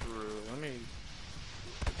true. Let me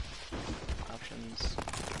options.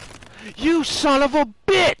 You son of a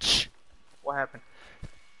bitch! What happened?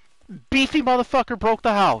 Beefy motherfucker broke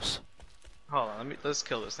the house. Hold on, let's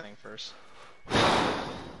kill this thing first.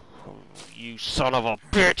 You son of a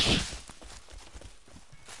bitch!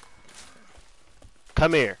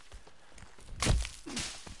 Come here. I'm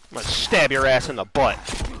gonna stab your ass in the butt.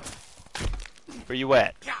 Where you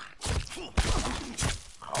at?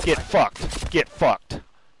 Get fucked. Get fucked.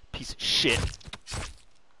 Piece of shit.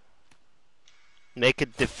 Make a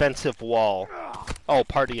defensive wall. Oh,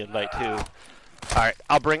 party invite too. Alright,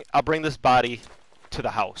 I'll bring this body to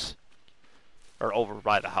the house. Or over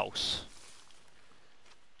by the house.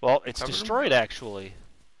 Well, it's destroyed actually.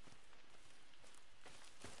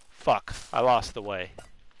 Fuck, I lost the way.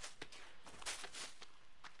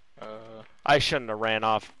 I shouldn't have ran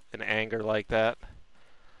off in anger like that.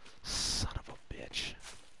 Son of a bitch.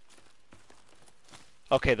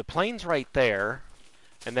 Okay, the plane's right there.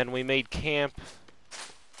 And then we made camp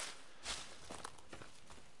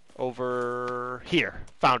over here.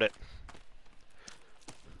 Found it.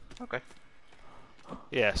 Okay.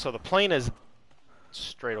 Yeah, so the plane is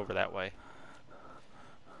straight over that way.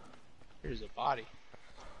 Here's a body.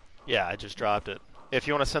 Yeah, I just dropped it. If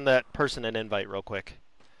you want to send that person an invite real quick.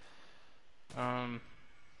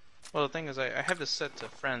 Well, the thing is, I have this set to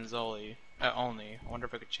friends only. Only. I wonder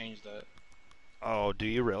if I could change that. Oh, do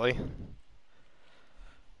you really?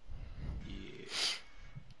 Yeah.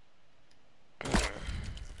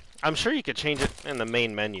 I'm sure you could change it in the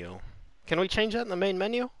main menu. Can we change that in the main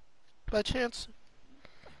menu? By chance?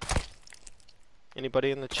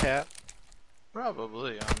 Anybody in the chat?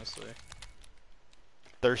 Probably, honestly.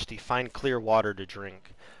 Thirsty, find clear water to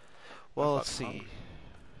drink. Well, let's see.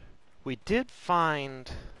 We did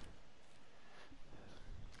find...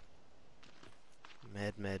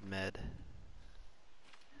 Med.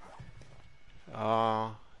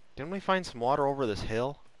 Didn't we find some water over this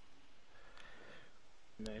hill?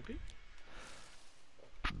 Maybe.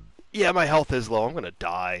 Yeah, my health is low. I'm gonna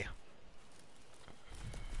die.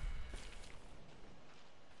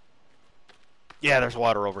 Yeah, there's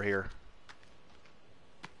water over here.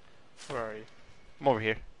 Where are you? I'm over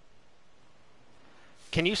here.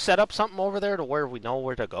 Can you set up something over there to where we know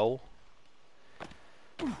where to go?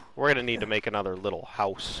 We're gonna need to make another little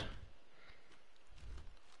house.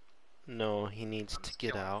 No, he needs to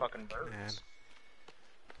get out. Fucking birds.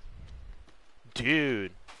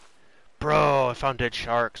 Dude. Bro, I found dead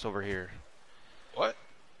sharks over here. What?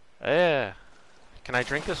 Yeah. Can I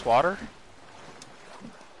drink this water?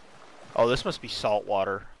 Oh, this must be salt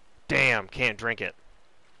water. Damn, can't drink it.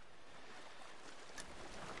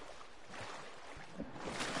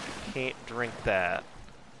 Can't drink that.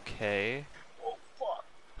 Okay. Oh, fuck.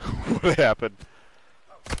 What happened?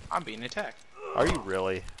 I'm being attacked. Are you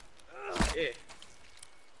really? Yeah.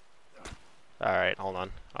 Alright, hold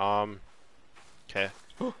on. Okay.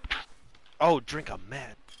 Oh, drink a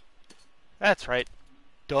med. That's right.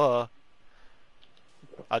 Duh.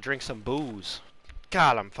 I'll drink some booze.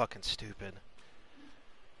 God, I'm fucking stupid.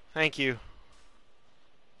 Thank you.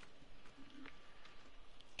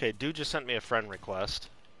 Okay, dude just sent me a friend request.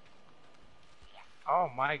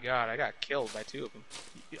 Oh my god, I got killed by 2 of them.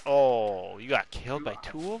 Oh, you got killed by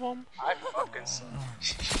 2 of them? I fucking suck.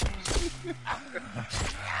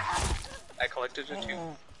 I collected a 2.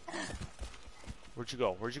 Where'd you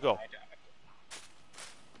go? Where'd you go? I died.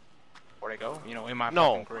 Where'd I go? You know, in my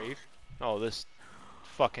No. fucking grave. Oh, this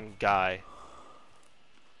fucking guy.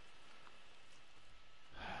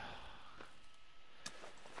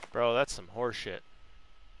 Bro, that's some horseshit.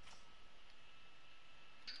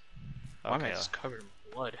 Why am I Okay. just covered in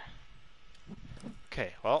blood?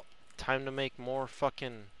 Okay, well, time to make more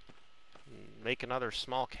fucking... Make another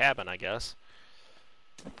small cabin, I guess.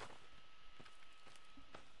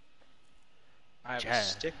 I have a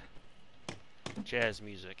Jazz. stick. Jazz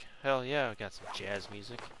music. Hell yeah, I got some jazz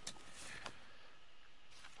music.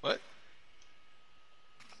 What?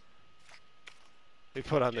 He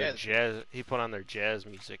put on their Jazz. jazz. He put on their jazz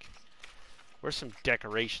music. Where's some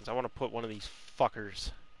decorations? I want to put one of these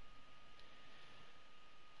fuckers.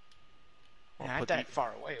 Man, I died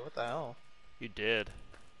far away. What the hell? You did.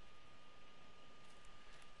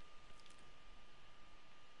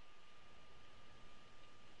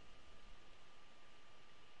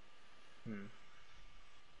 Hmm.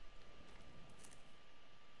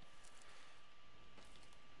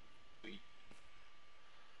 Sweet.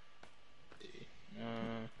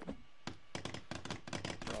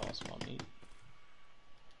 Raw small meat.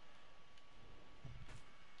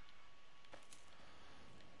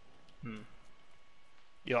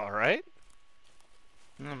 You all right?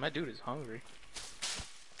 No, my dude is hungry.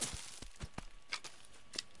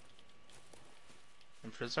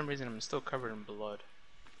 And for some reason, I'm still covered in blood.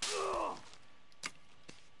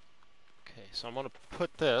 Okay, so I'm gonna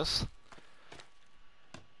put this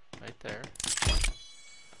right there.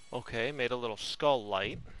 Okay, made a little skull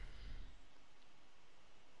light.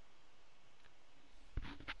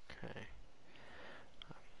 Okay.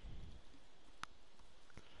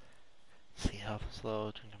 See how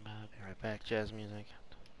slow, drink a map, be right back, jazz music.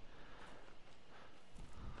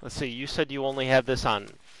 Let's see, you said you only have this on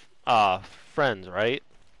friends, right?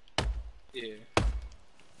 Yeah.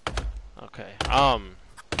 Okay.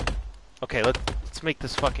 Okay, let's make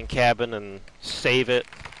this fucking cabin and save it.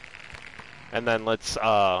 And then let's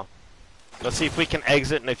see if we can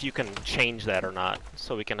exit and if you can change that or not,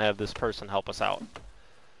 so we can have this person help us out.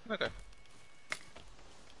 Okay.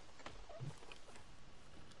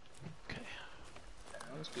 Okay.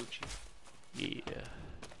 That was Gucci. Yeah.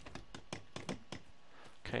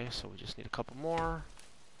 Okay, so we just need a couple more.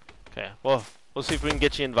 Okay, well, we'll see if we can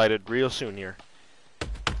get you invited real soon here.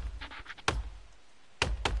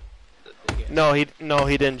 No, he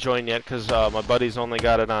didn't join yet because my buddy's only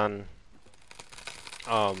got it on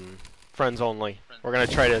friends only. We're gonna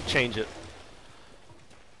try to change it.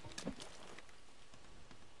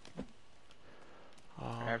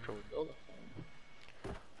 After we build it.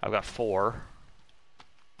 I've got 4.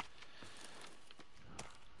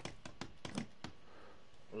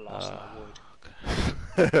 Lost my wood.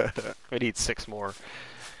 We need 6 more.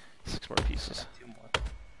 6 more pieces. 2 more.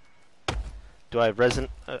 Do I have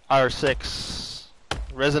R6?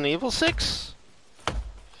 Resident Evil 6?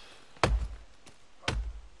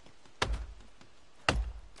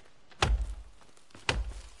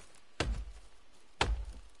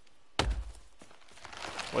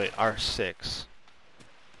 Wait, R6.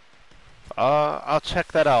 I'll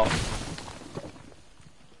check that out.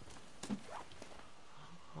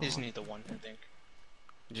 You just need the one, I think.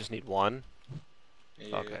 You just need 1?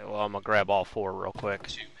 Yeah. Okay, well, I'm gonna grab all 4 real quick.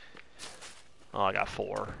 2. Oh, I got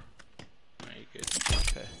 4. Alright, you good.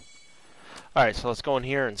 Okay. Alright, so let's go in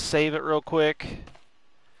here and save it real quick.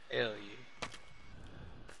 Hell yeah.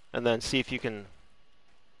 And then see if you can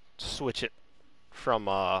switch it from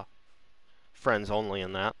friends only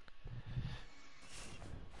in that.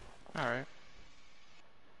 Alright.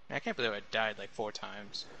 I can't believe I died like 4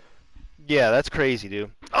 times. Yeah, that's crazy,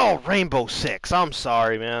 dude. Oh, Rainbow Six. I'm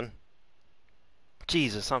sorry, man.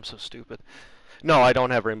 Jesus, I'm so stupid. No, I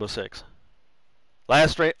don't have Rainbow Six.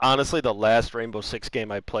 Honestly, the last Rainbow Six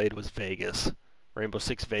game I played was Vegas. Rainbow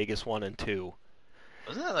Six Vegas 1 and 2.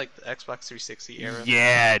 Wasn't that like the Xbox 360 era?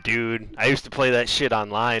 Yeah, dude. I used to play that shit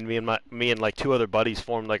online. Me and like 2 other buddies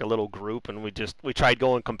formed like a little group, and we tried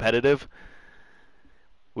going competitive.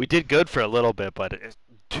 We did good for a little bit, but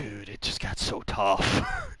dude, it just got so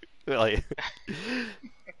tough. Like,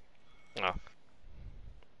 oh.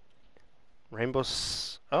 Rainbow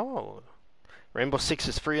Six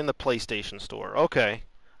is free in the PlayStation Store. Okay.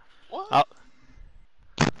 What?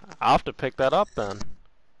 I'll have to pick that up then.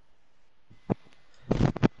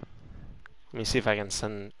 Let me see if I can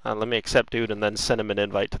send... let me accept dude and then send him an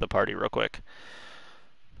invite to the party real quick.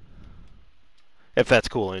 If that's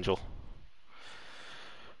cool, Angel.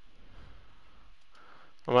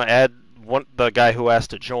 I'm going to add the guy who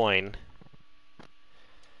asked to join.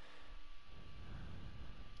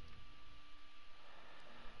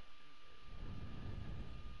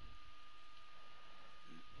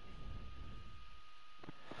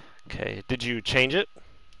 Okay, did you change it?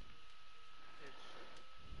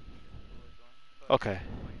 Okay.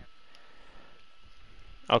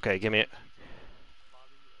 Okay, give me.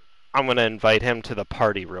 I'm gonna invite him to the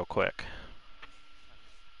party real quick.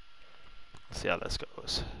 Let's see how this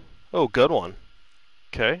goes. Oh, good one.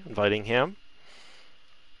 Okay, inviting him.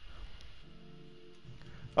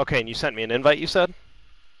 Okay, and you sent me an invite, you said?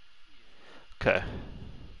 Okay.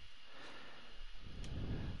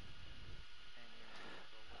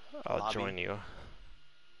 I'll Lobby. join you.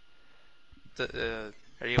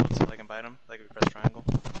 Are you able to like invite him? Like if you press triangle?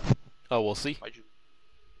 Oh, we'll see. Why'd you?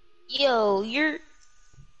 Yo, you're.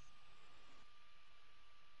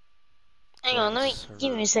 Hang on,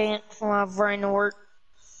 give me a second for my brain to work.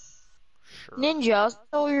 Sure. Ninja, I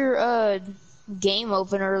saw your game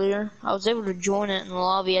open earlier. I was able to join it in the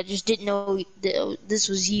lobby. I just didn't know that this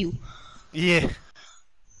was you. Yeah.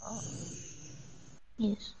 Oh.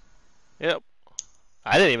 Yes. Yep.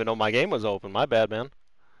 I didn't even know my game was open. My bad, man.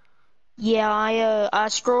 Yeah, I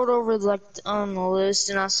scrolled over like on the list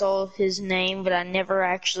and I saw his name, but I never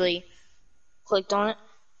actually clicked on it.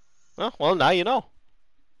 Oh, well, now you know.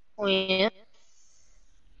 Oh yeah.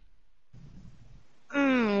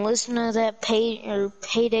 Listen to that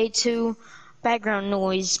Payday 2 background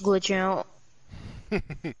noise glitching out.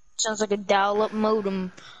 Sounds like a dial-up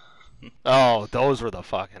modem. Oh, those were the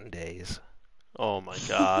fucking days. Oh my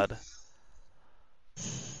god.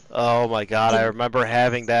 Oh my god, I remember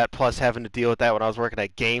having that, plus having to deal with that when I was working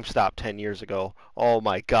at GameStop 10 years ago. Oh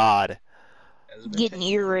my god. Getting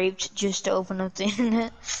ear raped just to open up the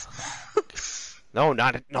internet. No,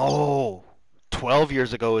 no. 12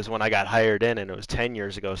 years ago is when I got hired in, and it was 10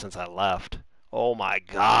 years ago since I left. Oh my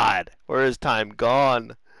god. Where is time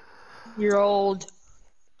gone? You're old.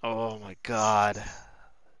 Oh my god.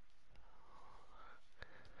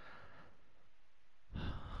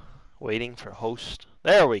 Waiting for host.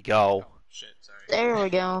 There we go. Oh, shit, sorry. There we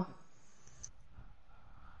go.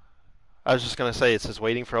 I was just gonna say, it says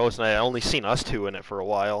waiting for host, and I only seen us two in it for a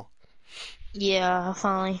while. Yeah, I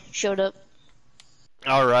finally showed up.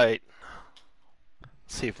 Alright.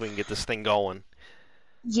 See if we can get this thing going.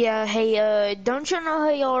 Yeah, hey, don't you know how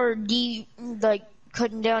y'all are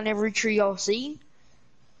cutting down every tree y'all see?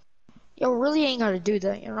 Y'all really ain't gotta do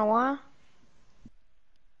that, you know why?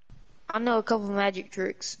 I know a couple magic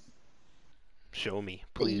tricks. Show me,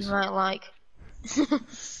 That you please. might like.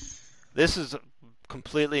 This is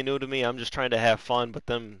completely new to me. I'm just trying to have fun, but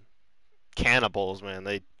them cannibals, man,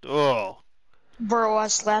 they... Oh. Bro, I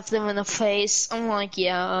slapped them in the face. I'm like,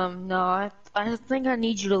 yeah, no, I think I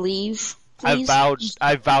need you to leave. Please.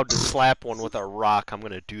 I vowed to slap one with a rock. I'm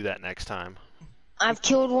gonna do that next time. I've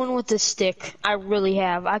killed one with a stick. I really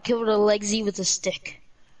have. I killed a Legsy with a stick.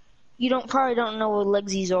 You probably don't know what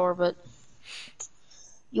Legsies are, but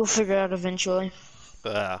you'll figure it out eventually.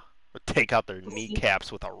 Take out their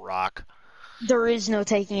kneecaps with a rock. There is no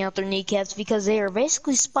taking out their kneecaps because they are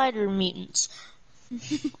basically spider mutants.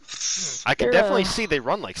 I can definitely see they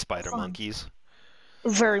run like spider monkeys.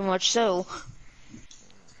 Very much so.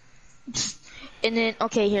 And then,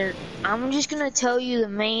 okay, here, I'm just gonna tell you the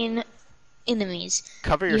main enemies.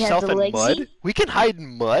 Cover You yourself have in the Legsy. mud? We can hide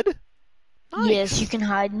in mud? Nice. Yes, you can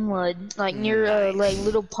hide in mud. Like near Nice. like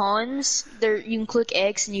little ponds. There, you can click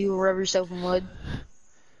X and you rub yourself in mud.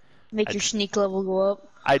 Make your sneak level go up.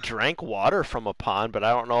 I drank water from a pond, but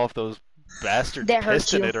I don't know if those bastards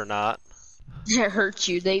pissed in it or not. That hurts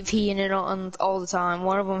you. They pee in it all the time.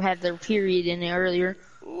 One of them had their period in it earlier.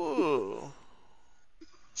 Ooh.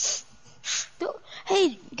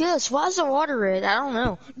 Hey, Gus, why is the water red? I don't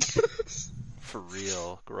know. For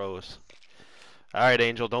real. Gross. Alright,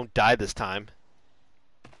 Angel, don't die this time.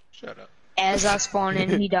 Shut up. As I spawn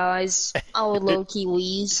in, he dies. I would low-key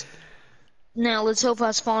wheeze. Now, let's hope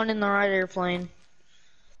I spawn in the right airplane.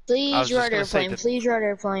 Please, right airplane. Please, right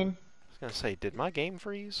airplane. I was gonna say, did my game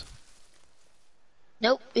freeze?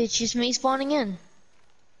 Nope, it's just me spawning in.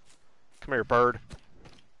 Come here, bird.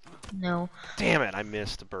 No. Damn it, I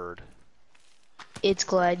missed a bird. It's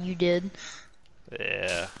glad you did.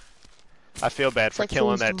 Yeah. I feel bad for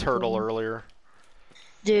killing that turtle earlier.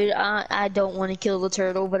 Dude, I don't want to kill the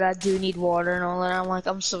turtle, but I do need water and all that. I'm like,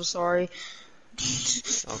 I'm so sorry.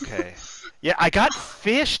 Okay. Yeah, I got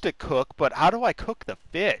fish to cook, but how do I cook the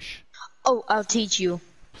fish? Oh, I'll teach you.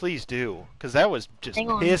 Please do, because that was just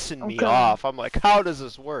pissing me Okay. off. I'm like, how does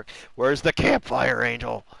this work? Where's the campfire,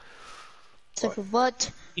 Angel? Suck a butt.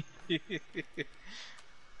 It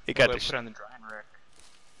got Put it on the drying rack.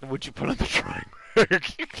 Would you put on the drying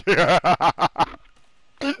rack?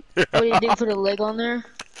 What do you do? Put a leg on there?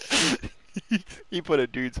 He put a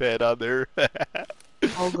dude's head on there.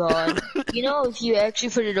 Oh god. You know, if you actually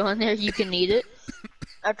put it on there, you can eat it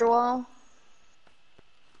after a while.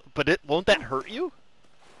 But won't that hurt you?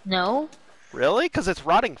 No. Really? Because it's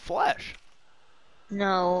rotting flesh.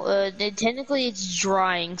 No, technically it's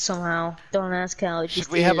drying somehow. Don't ask how. It Should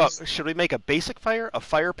just we is. should we make a basic fire, a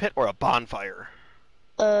fire pit, or a bonfire?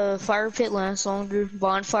 Fire pit lasts longer.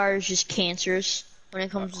 Bonfire is just cancerous when it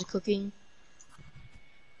comes to cooking.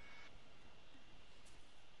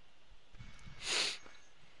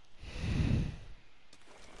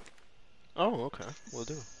 Oh, okay. We'll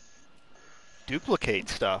do. Duplicate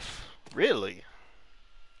stuff. Really?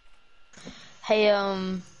 Hey,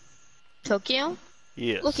 Tokyo,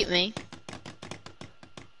 Yes. look at me.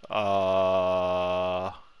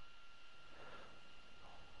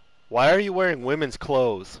 Why are you wearing women's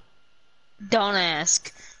clothes? Don't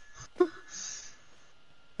ask.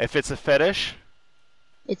 If it's a fetish,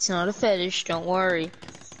 It's not a fetish. Don't worry.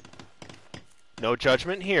 no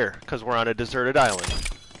judgment here, because we're on a deserted island.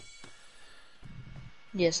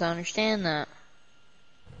 Yes, I understand that.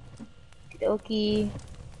 Okie.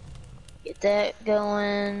 Get that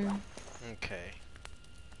going. Okay.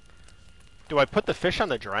 Do I put the fish on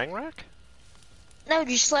the drying rack? No,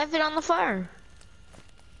 just slap it on the fire.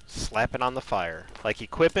 Slap it on the fire. Like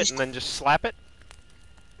equip it and then just slap it?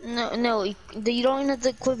 No, you don't even have to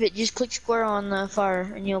equip it. Just click square on the fire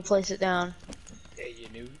and you'll place it down. Yeah, you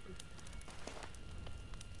knew.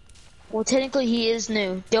 Well, technically he is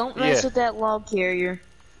new. Don't mess Yeah. with that log carrier.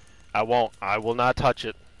 I won't. I will not touch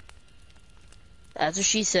it. That's what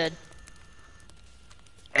she said.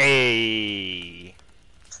 Hey.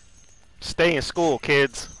 Stay in school,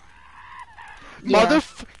 kids. Yeah.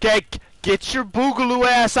 Get your boogaloo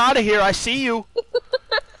ass out of here. I see you.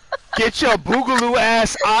 Get your boogaloo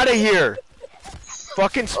ass out of here.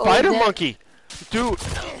 Fucking spider that- monkey. Dude,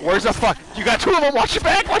 where's the fuck? You got two of them. Watch your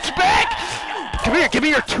back. Watch your back. Come here. Give me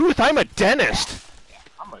your tooth. I'm a dentist.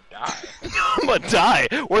 I'm gonna die. I'm gonna die.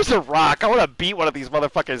 Where's the rock? I wanna beat one of these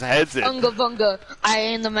motherfuckers' heads in. Unga bunga. I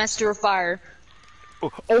am the master of fire.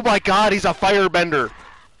 Oh my god, he's a firebender.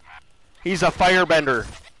 He's a firebender.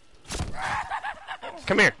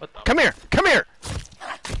 Come here. Come here. Come here.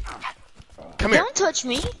 Come here. Don't touch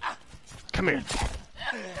me. Come here.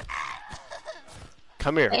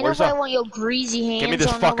 Come here. Ain't Where's nobody the... want your greasy hands Give me this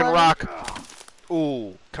on fucking nobody. rock.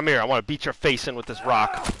 Ooh. Come here. I want to beat your face in with this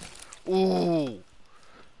rock. Ooh.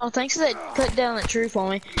 Oh, thanks for that. Cut down that tree for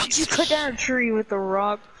me. Just cut down a tree with the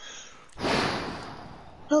rock.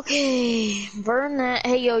 Okay, burn that.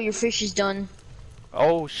 Hey, yo, your fish is done.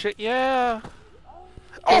 Oh shit, yeah.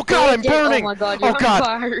 Oh god, I'm Dead. burning. Oh my god, you're Oh on god,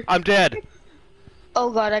 fire. I'm dead. Oh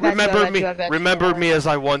god, I got you. I got you. I got you. Remember me as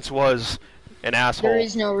I once was, an asshole. There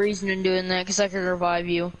is no reason in doing that because I can revive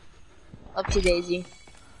you. Up to Daisy.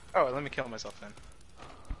 Oh, let me kill myself then.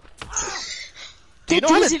 Do you That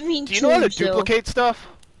know how doesn't to, mean do you know how to tombstone. duplicate stuff?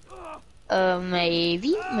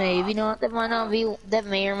 Maybe not. That might not be. That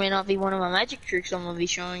may or may not be one of my magic tricks I'm gonna be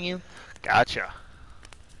showing you. Gotcha.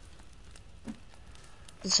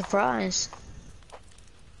 The surprise.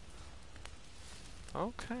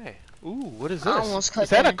 Okay. Ooh, what is I this? almost cut Is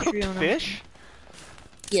that down a a tree cooked on a- fish?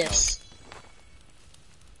 Yes.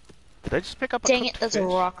 Did I just pick up a Dang cooked it, that's fish? a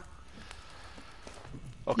rock.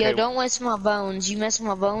 Okay. Yo, don't mess with my bones. You mess with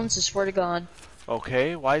my bones, I swear to God.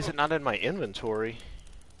 Okay, why is it not in my inventory?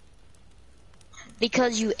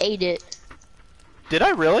 Because you ate it. Did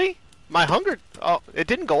I really? My hunger... Oh, it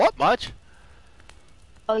didn't go up much.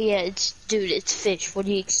 Oh yeah, dude, it's fish. What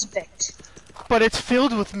do you expect? But it's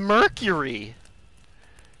filled with mercury.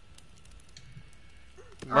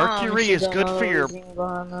 Mercury is good for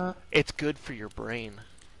your... It's good for your brain.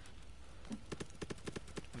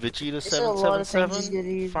 Vegeta There's a lot of things it's good 777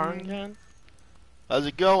 to use, Farngan. How's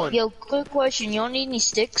it going? Yo, quick question. Y'all need any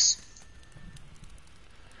sticks?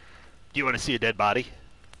 Do you want to see a dead body?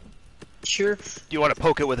 Sure. Do you want to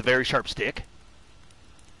poke it with a very sharp stick?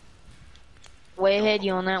 Way ahead of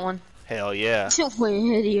you on that one. Hell yeah. Way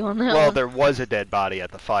ahead of you on that Well, one. there was a dead body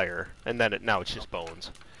at the fire, and then now it's just bones.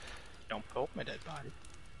 Don't poke my dead body.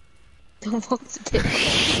 Don't poke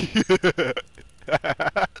the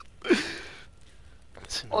dead.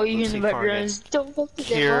 All you hear in the background is, don't poke the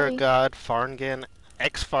dead Here, body. God, Farngan,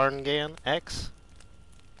 X Farngan, X?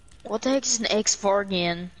 What the heck is an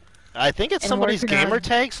X-Fargan? I think it's And somebody's working on- gamer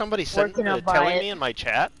tag. Somebody sent working on telling buy me it. in my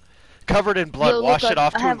chat. Covered in blood, Yo, wash look, it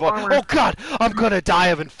off I to and have go. armor. Oh God, I'm gonna die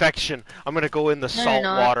of infection. I'm gonna go in the you're salt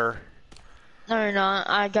not. water. No, you're not.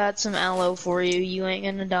 I got some aloe for you. You ain't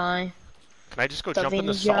gonna die. Can I just go Stop jump in being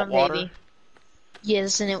the a salt John water? baby.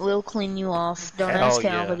 Yes, and it will clean you off. Don't Hell ask how,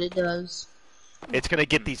 yeah. but it does. It's gonna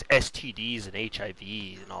get these STDs and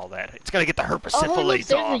HIV and all that. It's gonna get the Oh, hey, look, herpessyphilades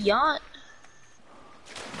there's a off. yacht.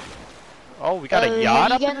 Oh, we got a have yacht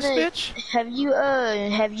you up in gotten this the- bitch?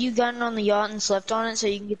 Have you gotten on the yacht and slept on it so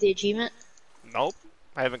you can get the achievement? Nope.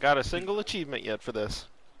 I haven't got a single achievement yet for this.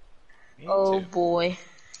 Me Oh too. boy.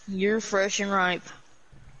 You're fresh and ripe.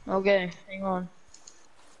 Okay, hang on.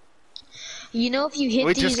 You know if you hit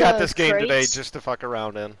We these just got this game today crates, just to fuck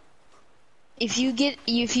around in. if you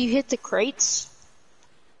hit the crates,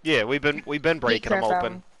 Yeah, we've been beat breaking them crap out of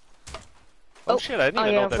open. 'em. Oh shit! I didn't Oh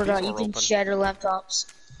even yeah, know I that forgot. these You were can open. shatter laptops.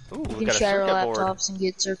 Ooh, You we can got a shatter circuit board. laptops and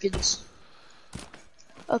get circuits.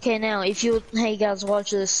 Okay, now if you hey guys,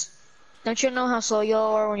 watch this. Don't you know how slow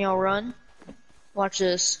y'all are when y'all run? Watch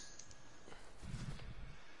this.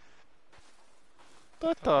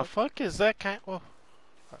 What the fuck is that kind? Well,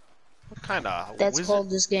 what kind of That's wizard? called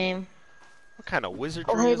this game. What kind of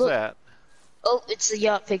wizardry Oh hey, is look. that? Oh, it's the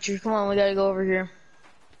yacht picture. Come on, we gotta go over here.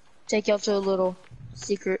 Take y'all to a little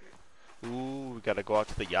secret. Ooh, we gotta go out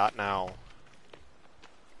to the yacht now.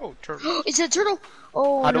 Oh, turtle. It's a turtle.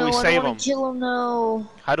 Oh How do no, we I save don't 'em? want to kill him. No,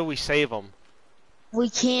 How do we save them? we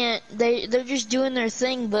can't. They're just doing their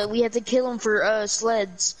thing, but we have to kill them for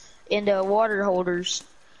sleds and water holders.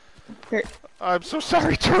 Here. I'm so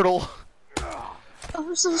sorry, turtle.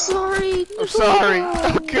 I'm so sorry. I'm sorry. No.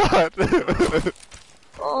 Oh god.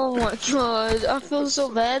 Oh my god, I feel so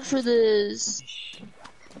bad for this.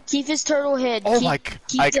 Keep his turtle head. Oh keep, my!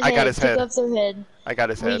 Keep I the got his Pick head. up their head. I got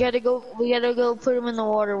his We head. gotta go. We gotta go put them in the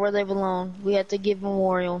water where they belong. We have to give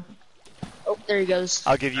memorial. Oh, there he goes.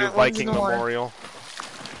 I'll give you a Alright, one's in Viking the water. memorial.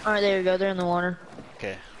 All right, there you go. They're in the water.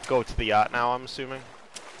 Okay, go to the yacht now. I'm assuming.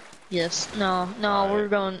 Yes. No. Alright. We're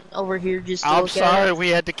going over here just to I'm look sorry. at it. We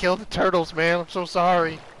had to kill the turtles, man. I'm so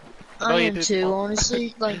sorry. know I you am didn't too. want-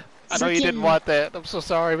 Honestly, like. I know you didn't want that. I'm so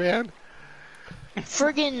sorry, man.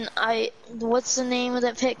 Friggin' what's the name of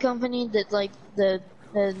that pet company that like the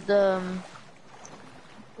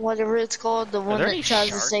whatever it's called, the one there that any tries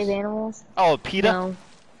sharks? to save animals? Oh, PETA? No.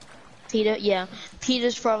 PETA, yeah.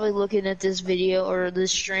 PETA's probably looking at this video or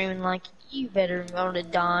this stream and like, you better gonna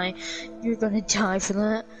die. You're gonna die for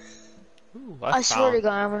that. Ooh, I swear to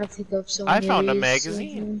God, I'm gonna pick up so I many found a of these.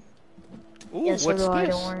 magazine. Ooh, Yeah, so what's do I,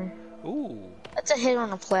 this? don't worry. Ooh. That's a head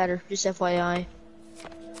on a platter, just FYI.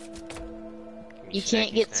 You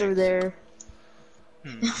can't get through there.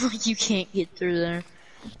 You can't get through there.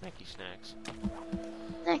 Snacky snacks.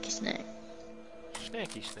 Snacky snack.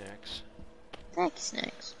 Snacky snacks. Snacky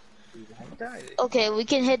snacks. We won't die. Okay, we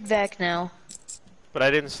can head back now. But I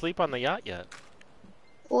didn't sleep on the yacht yet.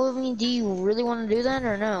 Well, I mean, do you really want to do that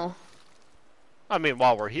or no? I mean,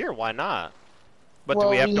 while we're here, why not? But well,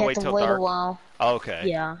 do we have to wait to till wait dark? a while. Okay.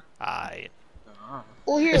 Yeah. Aight.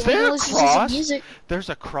 Well, here, Is we there can a listen to some cross? music. There's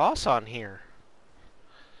a cross on here.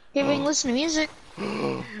 Here, we can listen to music.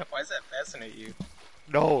 Why does that fascinate you?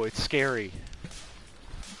 No, it's scary.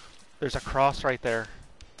 There's a cross right there.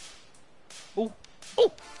 Ooh.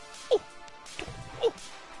 Ooh. Ooh. Ooh.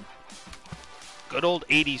 Good old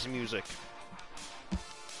 80s music.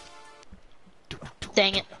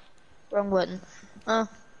 Dang it. Wrong button.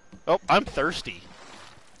 Oh, I'm thirsty.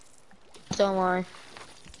 Don't worry.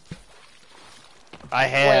 I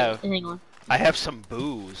have Wait, hang on. I have some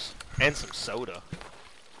booze and some soda.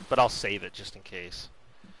 But I'll save it just in case.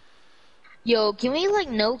 Yo, can we, like,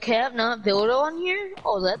 no cap, not build on here?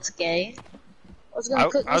 Oh, that's gay. I was gonna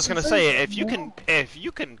cook me I was some gonna food. say if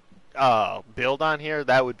you can build on here,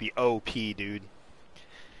 that would be OP, dude.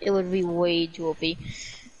 It would be way too OP.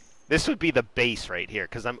 This would be the base right here,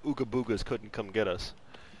 because them Ooga Boogas couldn't come get us.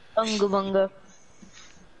 Bunga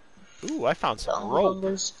bunga. Ooh, I found some Bunga rope.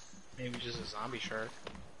 bungas. Maybe just a zombie shark.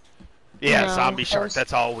 Yeah, No, zombie shark, those-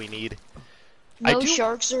 that's all we need. No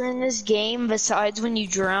sharks are in this game, besides when you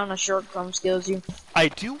drown, a shark comes kills you. I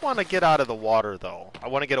do want to get out of the water, though. I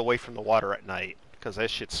want to get away from the water at night, because that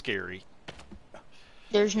shit's scary.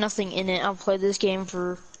 There's nothing in it. I've played this game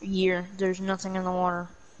for a year. There's nothing in the water.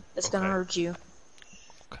 That's gonna Okay. hurt you.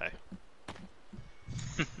 Okay.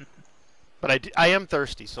 But I am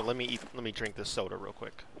thirsty, so let me drink this soda real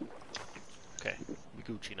quick. Okay, we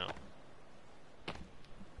Gucci now.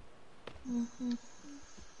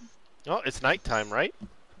 Oh, it's nighttime, right?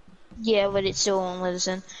 Yeah, but it still won't let us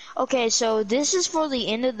in. Okay, so this is for the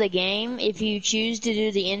end of the game. If you choose to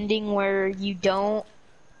do the ending where you don't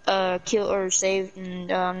kill or save,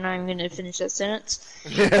 and I'm not even gonna finish that sentence.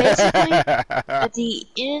 Basically, at the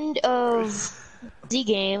end of the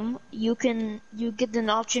game, you get an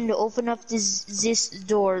option to open up this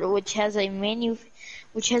door, which has a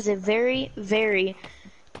very, very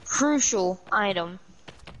crucial item.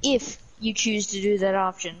 If you choose to do that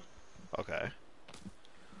option. Okay.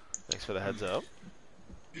 Thanks for the heads up.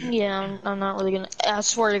 Yeah, I'm not really gonna. I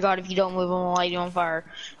swear to God, if you don't move, I'm gonna light you on fire.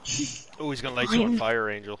 Oh, he's gonna light you on fire,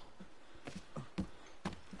 Angel.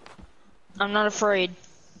 I'm not afraid.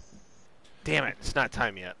 Damn it, it's not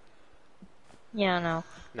time yet. Yeah, I know.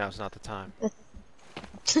 Now's not the time.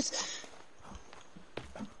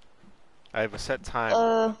 I have a set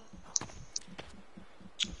time.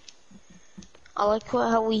 I like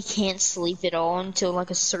how we can't sleep at all until like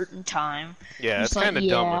a certain time. Yeah, It's it's like, kind of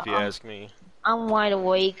dumb yeah, if you ask me. I'm wide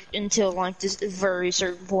awake until like this very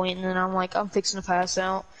certain point, and then I'm like, I'm fixing to pass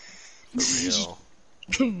out. For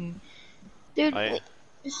real. Dude,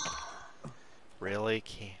 Really?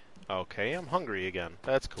 Okay, I'm hungry again.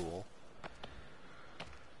 That's cool.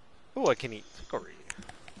 Ooh, I can eat chicory.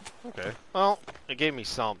 Okay. Well, it gave me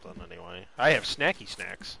something anyway. I have snacky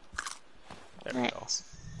snacks. There we go. nice.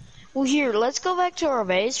 Well, here, let's go back to our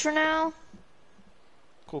base for now.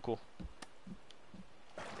 Cool.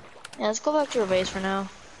 Yeah, let's go back to our base for now.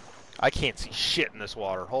 I can't see shit in this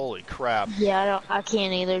water. Holy crap. Yeah, I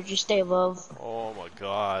can't either. Just stay above. Oh my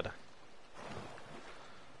god.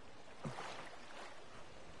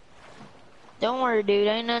 Don't worry, dude.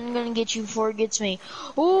 Ain't nothing gonna get you before it gets me.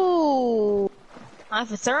 Ooh,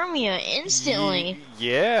 hypothermia instantly.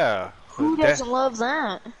 Yeah. Who doesn't love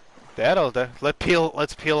that? Let's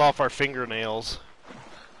peel off our fingernails.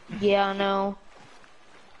 Yeah, I know.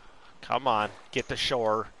 Come on, get to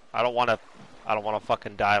shore. I don't want to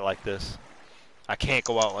fucking die like this. I can't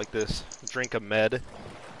go out like this. Drink a med.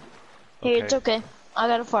 Hey, it's okay. I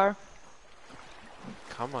got a fire.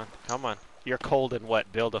 Come on. You're cold and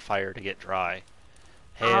wet. Build a fire to get dry.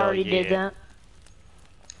 Hell I already yeah. did that.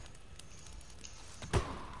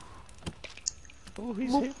 Ooh,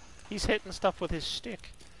 he's hitting stuff with his stick.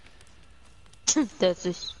 That's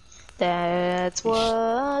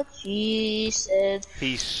what she said.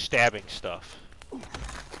 He's stabbing stuff.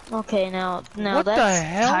 Okay, now What that's the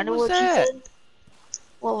hell kind of was what that? she said.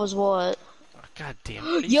 What was what? Oh, God damn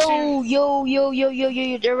it. Yo!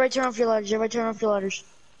 Everybody turn off your ladders.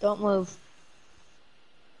 Don't move.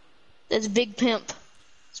 That's Big Pimp.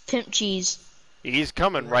 It's Pimp Cheese. He's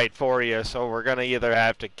coming right for you, so we're gonna either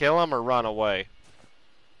have to kill him or run away.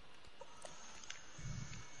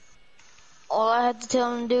 All I have to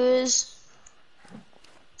tell him to do is,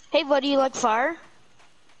 hey buddy, you like fire?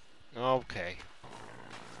 Okay.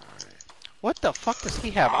 What the fuck does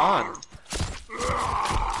he have on?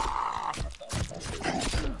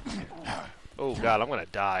 Oh god, I'm gonna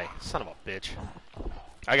die. Son of a bitch.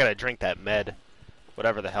 I gotta drink that med.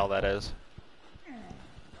 Whatever the hell that is.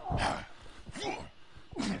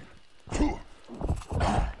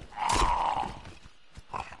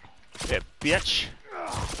 Yeah, bitch.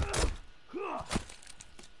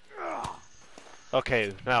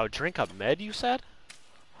 Okay, now drink a med, you said?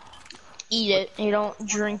 Eat it. You don't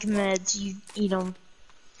drink meds, you eat them.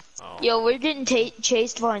 Oh. Yo, we're getting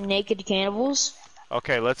chased by naked cannibals.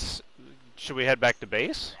 Okay, should we head back to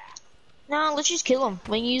base? No, let's just kill them.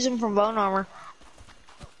 We can use them for bone armor.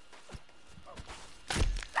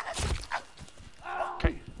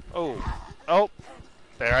 Okay. Oh.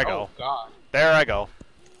 There I go. Oh god. There I go.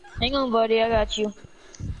 Hang on, buddy, I got you.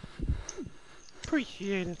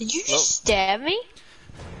 Appreciate it. Did you just stab me?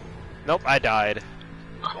 Nope, I died.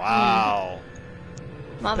 Wow.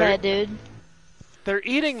 My bad, dude. They're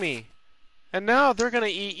eating me. And now they're gonna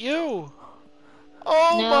eat you.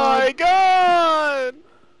 Oh No. my god!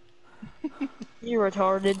 You're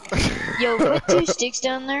retarded. Yo, put 2 sticks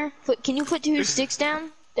down there. Can you put 2 sticks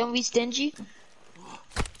down? Don't be stingy.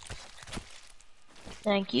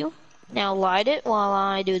 Thank you. Now light it while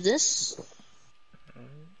I do this.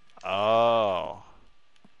 Oh.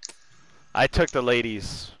 I took the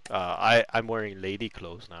ladies. I'm wearing lady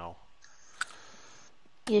clothes now.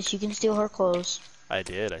 Yes, you can steal her clothes. I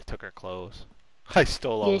did. I took her clothes. I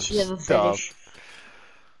stole all Yes, her you have a stuff. fetish.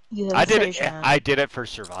 You have a fetish now. I did it for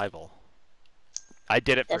survival. I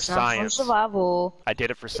did it That's for not science. for survival. I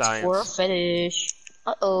did it for It's science. for a fetish.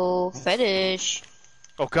 Uh-oh, fetish.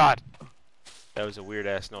 Oh god. That was a weird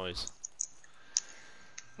ass noise.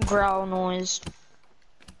 Growl noise.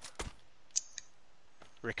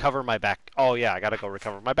 Recover my back. Oh yeah, I gotta go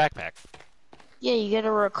recover my backpack. Yeah, you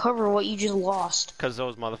gotta recover what you just lost. Cause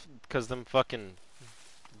them fucking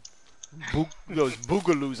those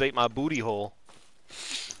boogaloos ate my booty hole.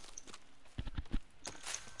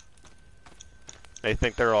 They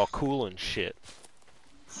think they're all cool and shit.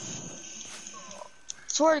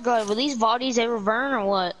 Swear to God, will these bodies ever burn or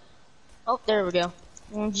what? Oh, there we go.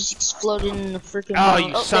 One just exploded in the freaking. Oh,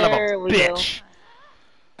 you son of a there we go. bitch!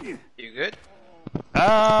 You good?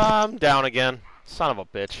 I'm down again. Son of a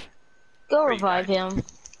bitch. Go you revive him.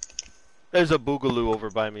 There's a boogaloo over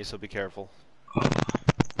by me, so be careful.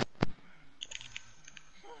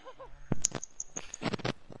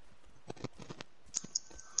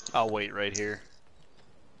 I'll wait right here.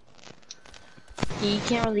 You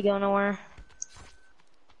can't really go nowhere.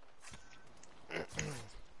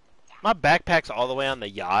 My backpack's all the way on the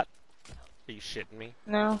yacht. Are you shitting me?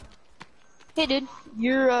 No. Hey, dude,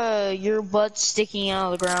 your butt's sticking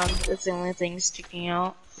out of the ground. That's the only thing sticking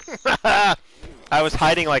out. I was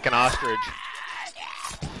hiding like an ostrich.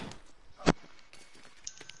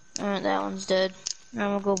 Alright, that one's dead. I'm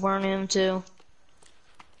gonna go burn him too.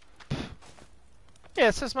 Yeah,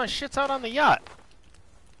 it says my shit's out on the yacht.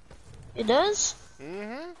 It does?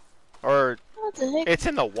 Mm-hmm. Or What the heck? it's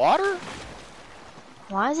in the water?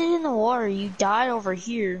 Why is it in the water? You died over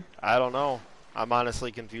here. I don't know. I'm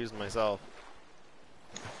honestly confused myself.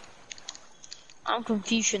 I'm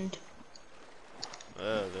confusioned.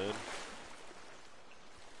 Oh, dude.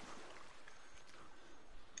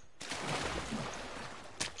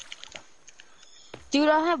 Dude,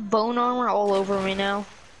 I have bone armor all over me now.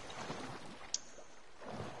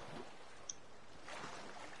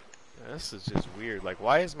 This is just weird. Like,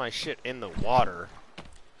 why is my shit in the water?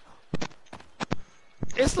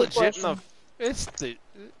 It's Good legit in the... question. It's the...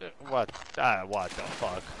 what the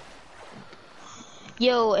fuck?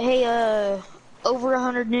 Yo, hey, over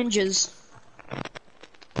 100 ninjas.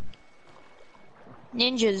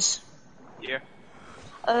 Ninjas. Yeah.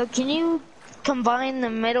 Can you combine the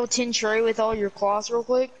metal tin tray with all your cloth real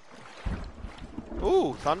quick?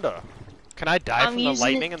 Ooh, thunder. Can I die I'm from the using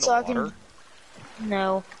lightning it in the so I water? can-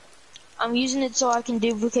 No. I'm using it so I can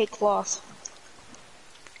duplicate cloth.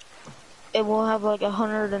 It will have like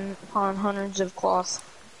 100 upon hundreds of cloth.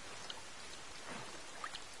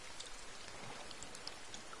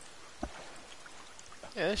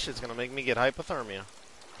 Yeah, this shit's gonna make me get hypothermia.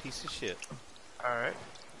 Piece of shit. Alright.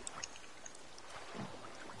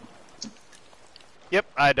 Yep,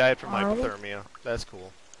 I died from Alright. hypothermia. That's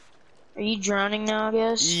cool. Are you drowning now, I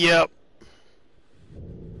guess? Yep.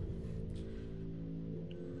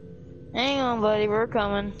 Hang on, buddy, we're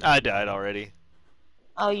coming. I died already.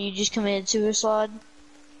 Oh, you just committed suicide?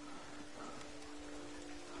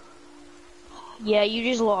 Yeah, you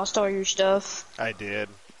just lost all your stuff. I did.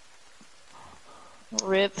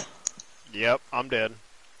 Rip. Yep, I'm dead.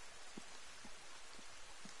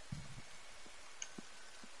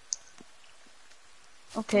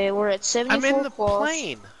 Okay, we're at 74 I'm in the cloth.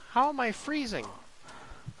 plane. How am I freezing?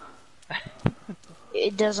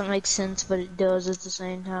 It doesn't make sense, but it does at the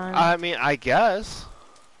same time. I mean, I guess.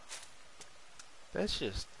 That's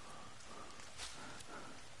just...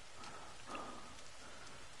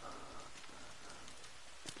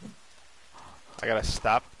 I gotta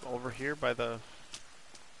stop over here by the...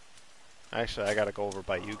 Actually, I gotta go over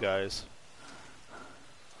by you guys.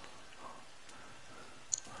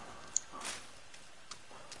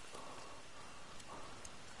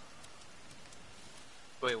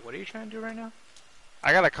 Wait, what are you trying to do right now?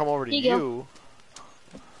 I gotta come over to Here you you.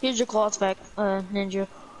 Here's your cloth back, ninja.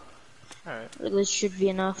 Alright. This should be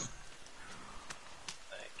enough.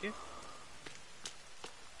 Thank you.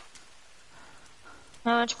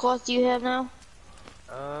 How much cloth do you have now?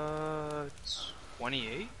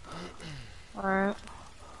 28? Alright.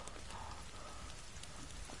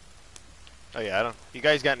 Oh yeah, I don't... You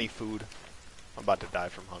guys got any food? I'm about to die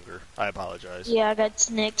from hunger. I apologize. Yeah, I got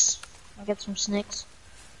snicks. I got some snicks.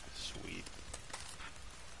 Sweet.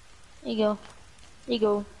 There you go. There you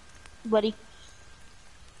go, buddy.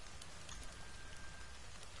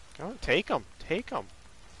 Come on, take them. Take them.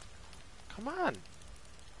 Come on.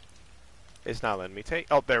 It's not letting me take...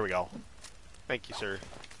 Oh, there we go. Thank you, sir.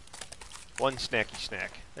 One snacky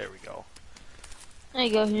snack. There we go. There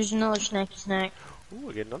you go, here's another snacky snack. Ooh,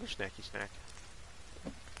 I get another snacky snack.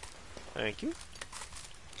 Thank you.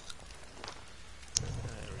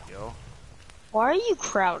 There we go. Why are you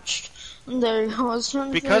crouched? There you go, I was trying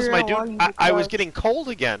to Because figure my out why dude, you I was crouched. getting cold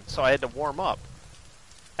again, so I had to warm up.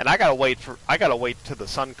 And I gotta wait till the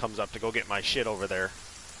sun comes up to go get my shit over there.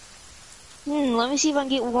 Let me see if I can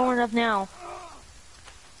get warm enough now.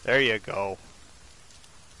 There you go.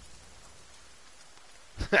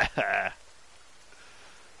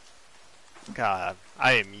 God,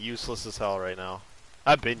 I am useless as hell right now.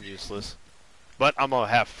 I've been useless. But I'm gonna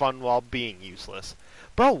have fun while being useless.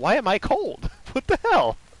 Bro, why am I cold? What the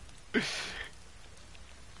hell?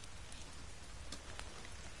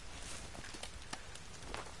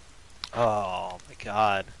 Oh my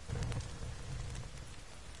god.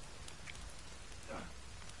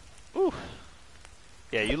 Ooh.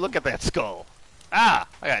 Yeah, you look at that skull. Ah,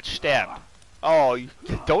 I got stabbed. Oh, you,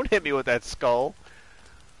 don't hit me with that skull.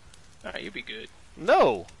 Alright, you'll be good.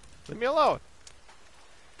 No, leave me alone.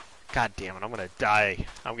 God damn it, I'm gonna die.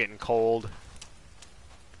 I'm getting cold.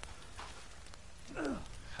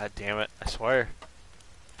 God damn it, I swear.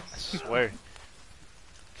 I swear.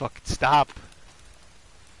 Fucking stop.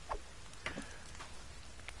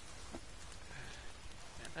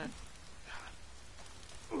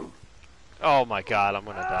 Oh my god, I'm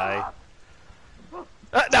gonna die.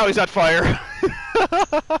 Now he's on fire.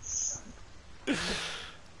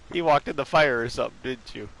 He walked in the fire or something,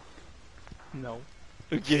 didn't you? No.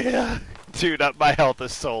 Yeah. Dude, my health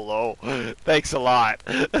is so low. Thanks a lot.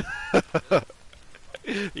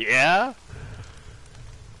 Yeah?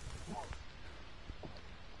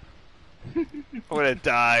 I'm gonna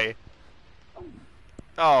die.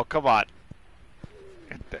 Oh, come on.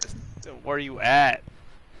 Where are you at?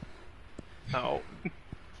 No.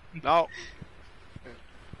 No.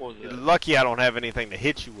 What was You're that? lucky I don't have anything to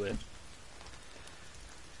hit you with.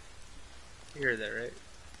 You heard that, right?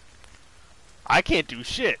 I can't do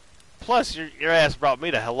shit. Plus, your ass brought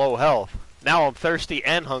me to low health. Now I'm thirsty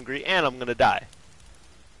and hungry, and I'm gonna die.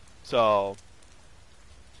 So...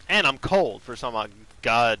 And I'm cold for some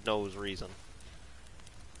God knows reason.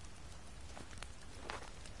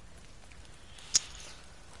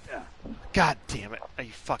 God damn it. Are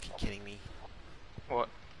you fucking kidding me? What?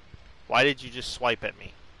 Why did you just swipe at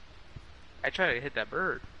me? I tried to hit that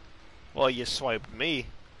bird. Well, you swiped me.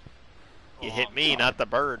 You Oh, hit me, not the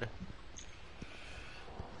bird.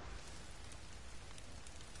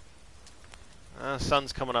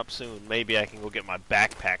 Sun's coming up soon. Maybe I can go get my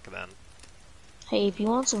backpack then. Hey, if you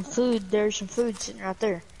want some food, there's some food sitting right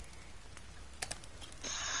there.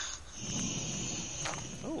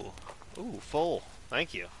 Ooh. Ooh, full.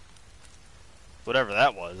 Thank you. Whatever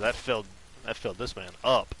that was, that filled this man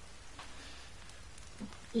up.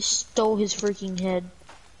 He stole his freaking head.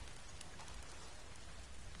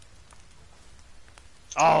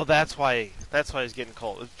 Oh, that's why it's getting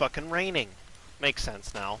cold. It's fucking raining. Makes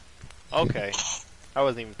sense now. Okay. I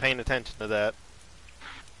wasn't even paying attention to that.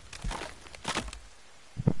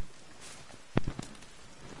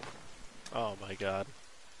 Oh my god.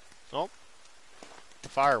 Oh. The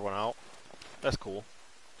fire went out. That's cool.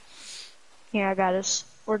 Here, I got us.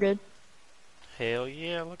 We're good. Hell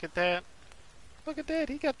yeah, look at that. Look at that.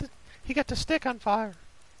 He got the stick on fire.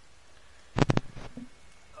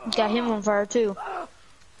 Got him on fire too.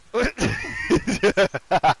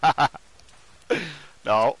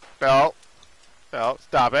 No, no, no,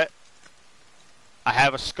 stop it. I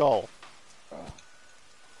have a skull.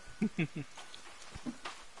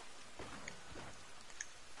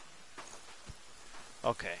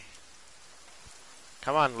 Okay.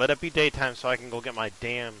 Come on, let it be daytime so I can go get my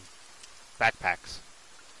damn backpacks.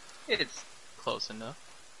 It's close enough.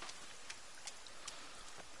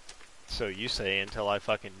 So you say until I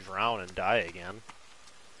fucking drown and die again.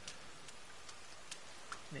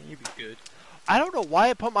 Man, you'd be good. I don't know why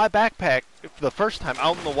I put my backpack the first time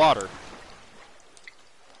out in the water.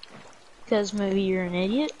 Because maybe you're an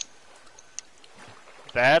idiot?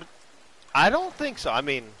 Bad? I don't think so. I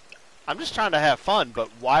mean, I'm just trying to have fun, but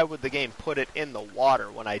why would the game put it in the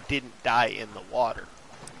water when I didn't die in the water?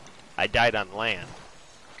 I died on land.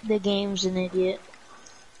 The game's an idiot.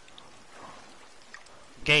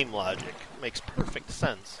 Game logic. Makes perfect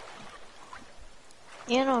sense.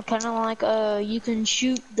 You know, kind of like, you can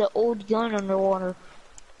shoot the old gun underwater.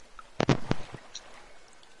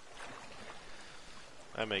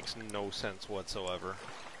 That makes no sense whatsoever.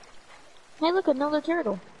 Hey, look, another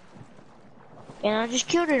turtle. And I just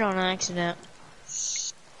killed it on accident.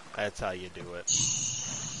 That's how you do it.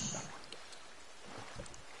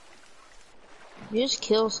 You just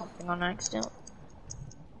kill something on accident.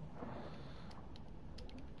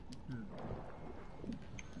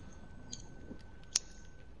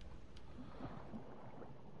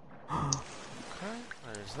 Okay,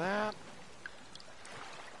 there's that.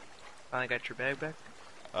 Finally got your bag back?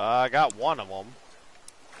 I got one of them.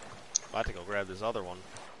 About to go grab this other one.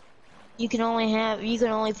 You can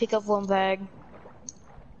only pick up one bag.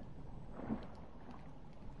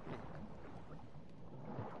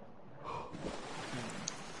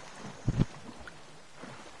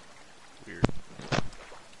 Weird.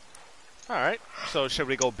 Alright, so should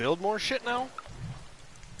we go build more shit now?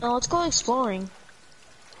 No, let's go exploring.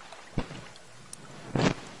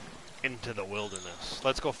 Into the wilderness.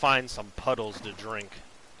 Let's go find some puddles to drink.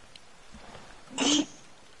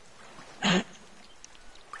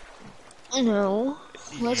 No.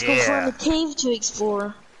 Let's go find a cave to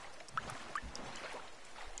explore.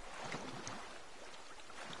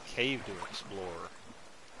 Cave to explore.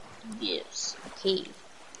 Yes, cave.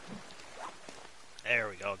 There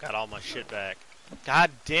we go, got all my shit back. God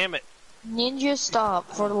damn it. Ninja, stop,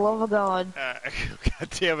 for the love of God. God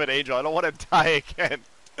damn it, Angel, I don't want to die again.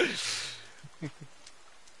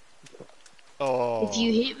 Oh. If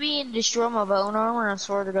you hit me and destroy my bone armor, I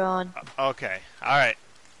swear to God. Okay, alright.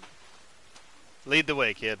 Lead the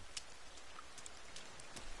way, kid.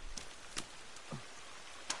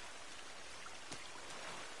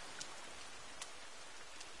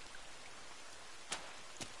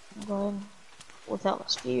 I'm going without a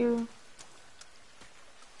spear.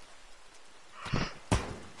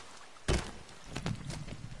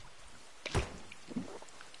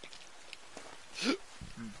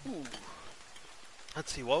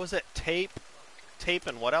 Let's see, what was it? Tape,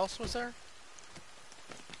 and what else was there?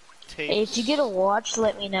 Tape. Hey, if you get a watch,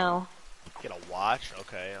 let me know. Get a watch?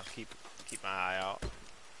 Okay, I'll keep my eye out.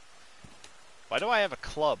 Why do I have a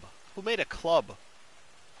club? Who made a club?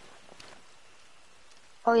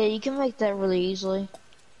 Oh yeah, you can make that really easily.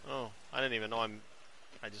 Oh, I didn't even know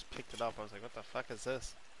I just picked it up. I was like, what the fuck is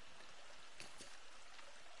this?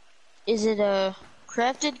 Is it a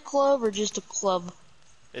crafted club or just a club?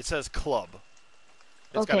 It says club.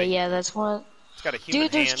 Okay, yeah, that's one. It's got a human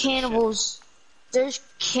Dude, there's hand and cannibals. There's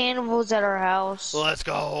cannibals at our house. shit. Let's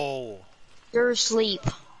go. They're asleep.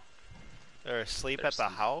 They're asleep at the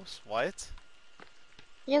house? What?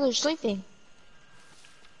 Yeah, they're sleeping.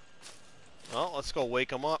 Well, let's go wake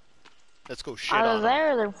them up. Let's go shit Out on of 'em.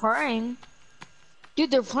 there, they're praying.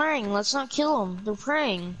 Dude, they're praying. Let's not kill them. They're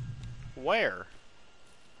praying. Where?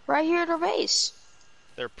 Right here at our base.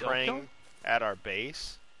 They're Don't kill praying 'em? at our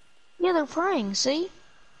base? Yeah, they're praying. See?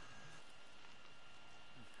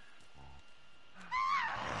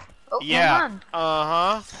 Oh, Yeah. come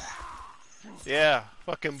on. Uh-huh. Yeah.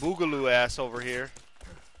 Fucking boogaloo ass over here.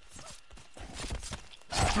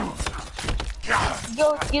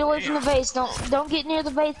 Go, get away from the base. Don't get near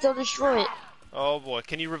the base. They'll destroy it. Oh boy.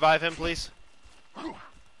 Can you revive him, please?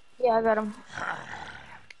 Yeah, I got him.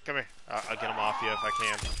 Come here. I'll get him off you if I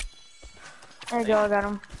can. There you go. I got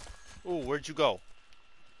him. Ooh, where'd you go?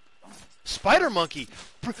 Spider monkey!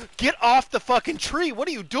 Get off the fucking tree! What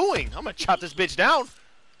are you doing? I'm gonna chop this bitch down.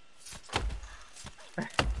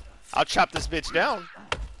 I'll chop this bitch down.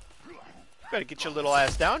 Better get your little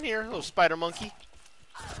ass down here, little spider monkey.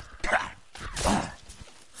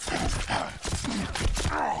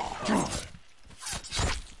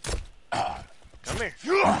 Come here.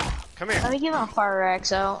 Come here. Let me get my fire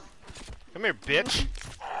axe out. Come here, bitch.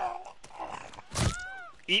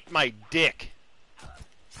 Eat my dick.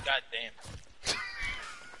 God damn.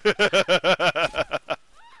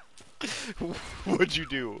 What'd you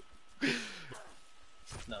do?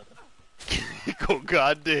 Nothing. Go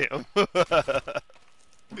goddamn.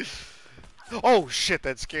 Oh shit,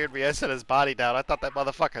 that scared me. I set his body down. I thought that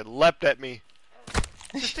motherfucker leapt at me.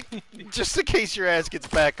 Just in case your ass gets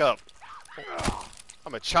back up.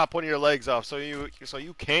 I'm gonna chop one of your legs off so you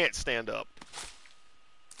can't stand up.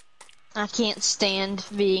 I can't stand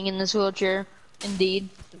being in this wheelchair. Indeed.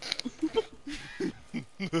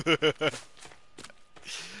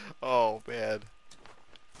 Oh man.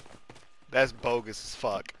 That's bogus as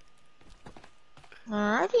fuck.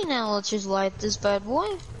 Alrighty, now let's just light this bad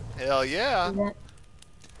boy. Hell yeah.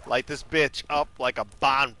 Light this bitch up like a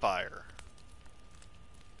bonfire.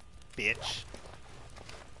 Bitch.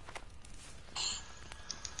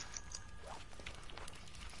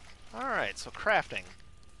 Alright, so crafting.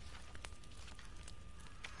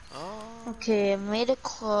 Oh. Okay, I made a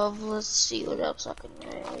club. Let's see what else I can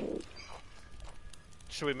make.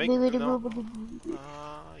 Should we make no?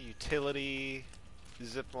 Utility,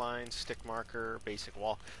 zip line, stick marker, basic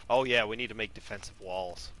wall. Oh yeah, we need to make defensive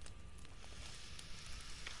walls.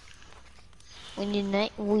 We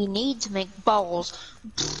need to make balls.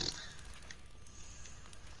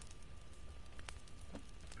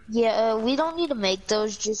 Yeah, we don't need to make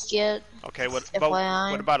those just yet. Okay, what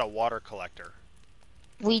FYI. about a water collector?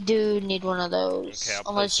 We do need one of those. Okay,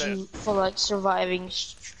 I'll unless place you feel like surviving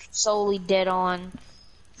solely dead on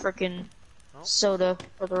frickin' Oh. soda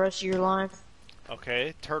for the rest of your life.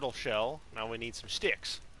 Okay, turtle shell. Now we need some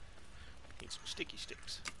sticks. Need some sticky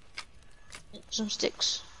sticks. Some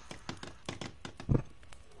sticks.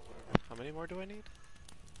 How many more do I need?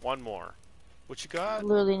 One more. What you I got?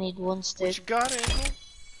 literally need one What stick. you got, Angel?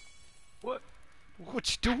 What?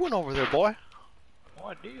 What you doing over there, boy? No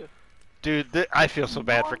idea. Dude, I feel so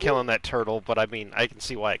bad for killing that turtle, but I mean, I can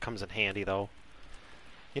see why it comes in handy, though.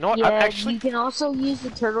 You know what? Yeah, I'm actually... you can also use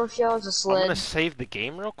the turtle shell as a I'm sled. gonna save the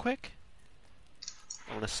game real quick.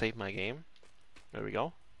 I'm gonna save my game. There we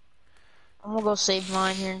go. I'm gonna go save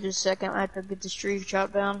mine here in just a second after I get this tree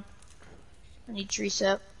chopped down. I need tree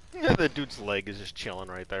sap. Yeah, the dude's leg is just chilling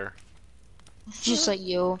right there. Just like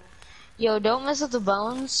yo. Yo, don't mess with the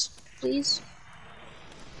bones, please.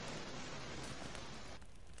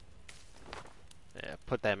 Yeah,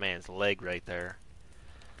 put that man's leg right there.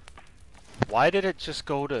 Why did it just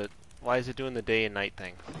go to... Why is it doing the day and night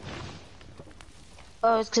thing?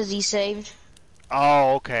 Oh, it's because he saved.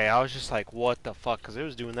 Oh, okay. I was just like, what the fuck? Because it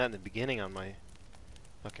was doing that in the beginning on my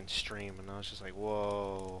fucking stream, and I was just like,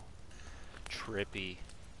 whoa. Trippy.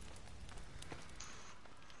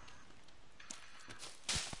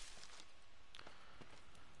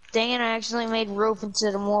 Dang it, I accidentally made rope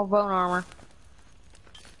instead of more bone armor.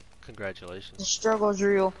 The Congratulations. struggle's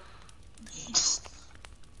real.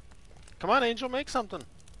 Come on, Angel, make something.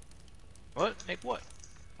 What? Make what?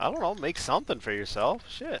 I don't know, make something for yourself.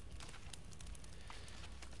 Shit.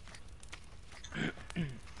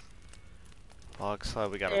 Log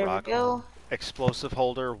slide, we got a There we rock. go. Explosive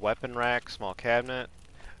holder, weapon rack, small cabinet.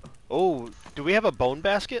 Oh, do we have a bone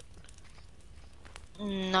basket?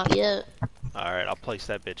 Not yet. Alright, I'll place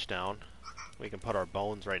that bitch down. We can put our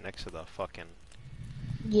bones right next to the fucking...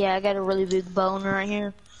 Yeah, I got a really big bone right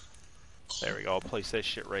here. There we go, I'll place that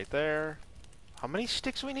shit right there. How many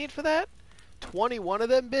sticks we need for that? 21 of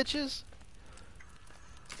them bitches?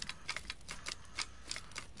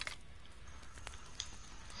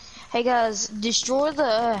 Hey guys, destroy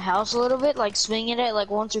the house a little bit, like swing it at like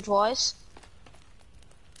once or twice.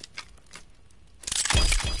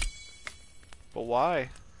 But why?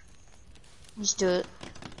 Just do it.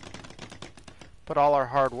 But all our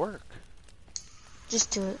hard work.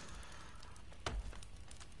 Just do it.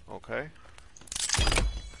 Okay.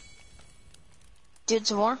 Do it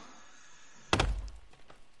some more. A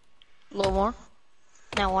little more.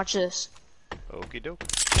 Now watch this. Okie doke.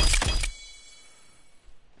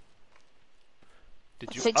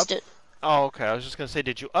 Did you Fixed it. Oh, okay. I was just gonna say,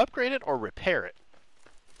 did you upgrade it or repair it?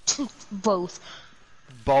 Both.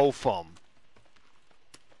 Both 'em.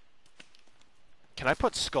 Can I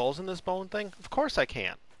put skulls in this bone thing? Of course I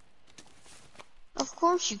can. Of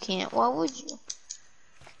course you can't. Why would you?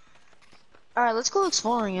 Alright, let's go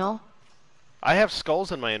exploring, y'all. I have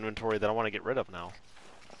skulls in my inventory that I want to get rid of now.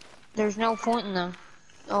 There's no point in them.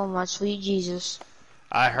 Oh my sweet Jesus.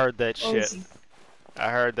 I heard that Oh, shit. I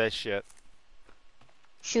heard that shit.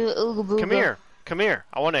 Shoot, ooga booga. Come here. Come here.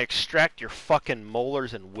 I want to extract your fucking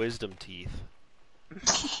molars and wisdom teeth.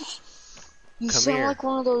 You Come sound here. like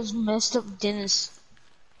one of those messed up dentists.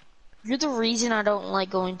 You're the reason I don't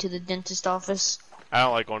like going to the dentist office. I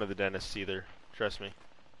don't like going to the dentist either. Trust me.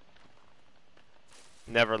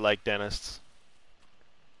 Never liked dentists.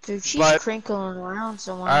 Dude, she's But- crinkling around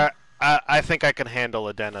somewhere. I think I can handle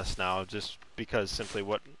a dentist now, just because simply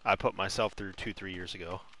what I put myself through 2-3 years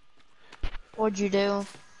ago. What'd you do?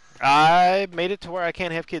 I made it to where I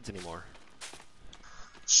can't have kids anymore.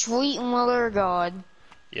 Sweet mother of God.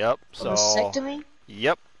 Yep. A So. vasectomy?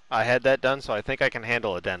 Yep. I had that done, so I think I can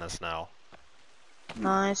handle a dentist now.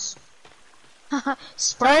 Nice.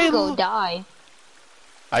 Sperm go Hey, die.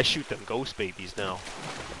 I shoot them ghost babies now.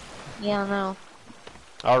 Yeah, I know.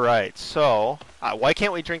 Alright, so, why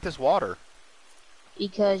can't we drink this water?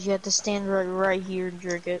 Because you have to stand right here and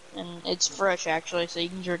drink it. And it's fresh, actually, so you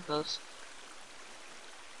can drink those.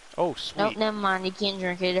 Oh, sweet. Nope, never mind. You can't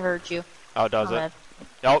drink it. It hurts you. Oh, does My it?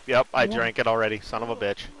 bad. Oh, yep, I Yeah. drank it already. Son of a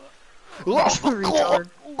bitch. Retard.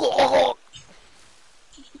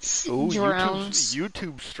 Ooh, Drowns.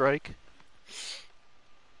 YouTube strike.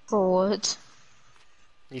 For what?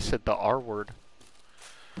 He said the R word.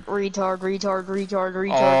 Retard, retard, retard,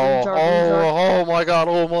 retard, Oh, retard, retard. oh my god,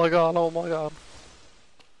 oh my god, oh my god.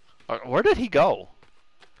 Where did he go?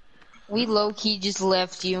 We low-key just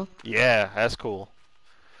left you. Yeah, that's cool.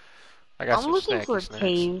 I got I'm some looking snacky for a snacks.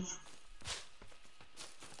 cave.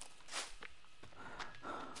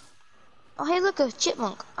 Oh, hey, look, a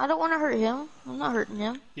chipmunk. I don't want to hurt him. I'm not hurting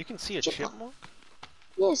him. You can see a Chipmunk. chipmunk?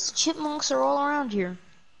 Yes, chipmunks are all around here.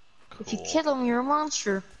 If you Cool. kill them, you're a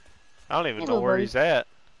monster. I don't even Hey, know little where buddy. he's at.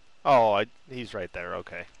 Oh, he's right there,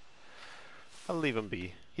 okay. I'll leave him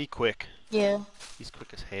be. He quick. Yeah. He's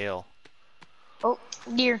quick as hell. Oh,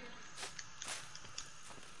 deer.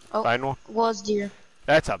 Oh, I know. was deer.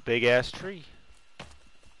 That's a big ass tree.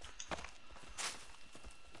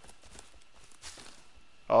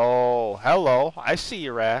 Oh, hello. I see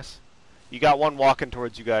your ass. You got one walking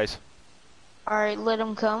towards you guys. Alright, let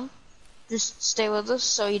him come. Just stay with us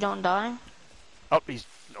so you don't die.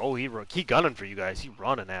 Oh, he gunning for you guys. He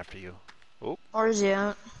running after you. Where is he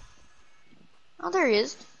at? Oh, there he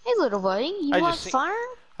is. Hey, little buddy. You I want just see- fire?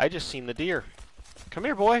 I just seen the deer. Come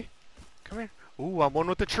here, boy. Come here. Ooh, I'm one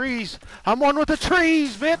with the trees. I'm one with the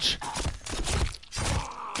trees, bitch.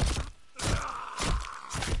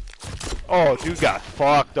 Oh, dude got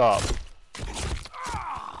fucked up.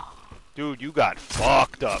 Dude, you got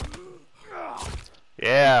fucked up.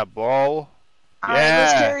 Yeah, bro. Alright,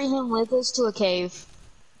 let's Yeah. carry him with us to a cave.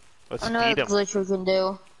 Let's Another feed him. glitch we can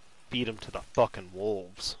do. Feed him to the fucking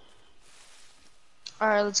wolves.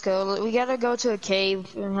 Alright, let's go. We gotta go to a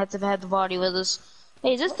cave and have to have the body with us.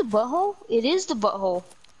 Hey, is this the butthole? It is the butthole.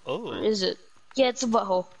 Or Oh. is it? Yeah, it's a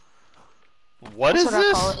butthole. What That's is what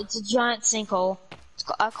I call this? it. It's a giant sinkhole.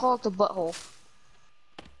 I call it the butthole.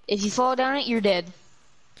 If you fall down it, you're dead.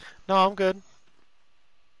 No, I'm good.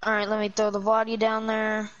 Alright, let me throw the body down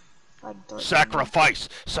there. If I can throw it down there. Sacrifice!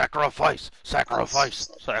 Sacrifice! Sacrifice!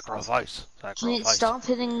 Sacrifice. Sacrifice! Can you Sacrifice! stop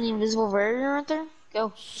hitting the invisible barrier right there?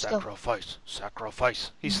 Go. Just go. Sacrifice!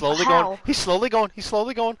 Sacrifice! He's slowly How? going. He's slowly going. He's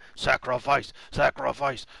slowly going. Sacrifice!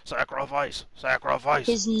 Sacrifice! Sacrifice! Sacrifice!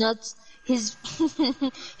 His nuts, his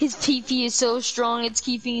his PP is so strong it's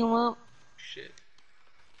keeping him up. Shit.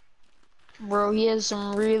 Bro, he has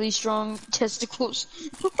some really strong testicles.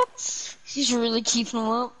 He's really keeping him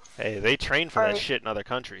up. Hey, they train for that Alright. shit in other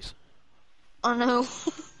countries. I know.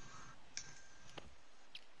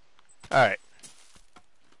 Alright.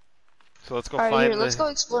 So let's go Alright, find here, let's go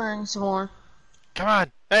exploring some more. Come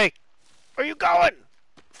on! Hey! Where you going?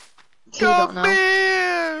 You don't know.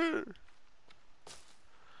 here!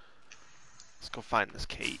 Let's go find this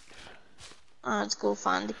cave. Let's go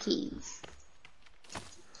find the keys.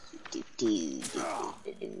 Well,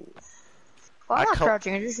 I'm not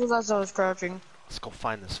crouching, I just realized I was crouching. Let's go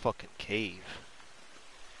find this fucking cave.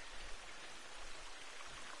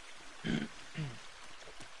 There's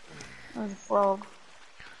a frog.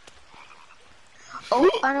 Oh,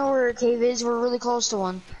 I know where a cave is. We're really close to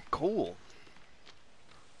one. Cool.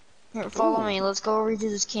 Here, follow Ooh. me. Let's go over to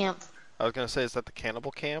this camp. I was gonna say, is that the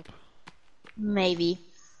cannibal camp? Maybe.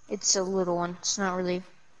 It's a little one. It's not really...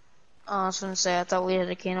 I was gonna say, I thought we had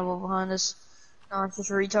a cannibal behind us. No, it's just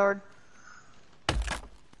a retard.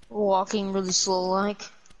 Walking really slow like.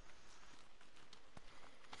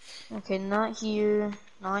 Okay, not here.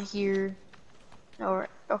 Not here. No,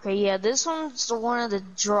 okay, yeah, this one's one of the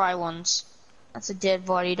dry ones. That's a dead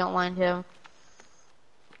body, don't mind him.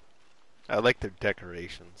 I like their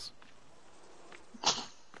decorations.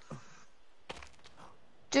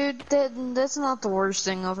 Dude, that's not the worst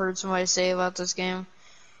thing I've heard somebody say about this game.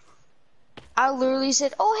 I literally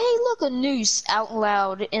said, "Oh, hey, look, a noose," out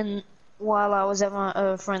loud while I was at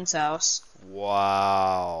my friend's house.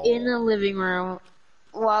 Wow. In the living room.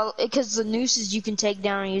 Because the nooses you can take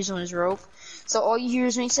down and use them as rope. So all you hear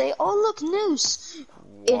is me say, "Oh, look, noose."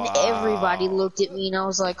 And everybody looked at me and I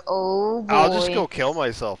was like, "Oh, boy." I'll just go kill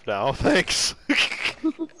myself now, thanks.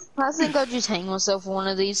 I think I'll just hang myself with one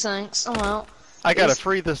of these things. I'm out. I gotta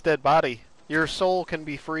free this dead body. Your soul can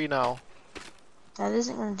be free now. That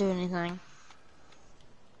isn't gonna do anything.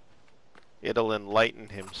 It'll enlighten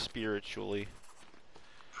him spiritually.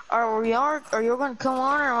 Are you going to come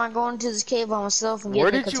on, or am I going to this cave by myself and get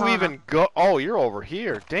Where the did you katana? even go? Oh, you're over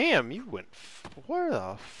here. Damn, you went... Where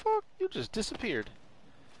the fuck? You just disappeared.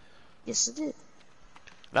 Yes, I did.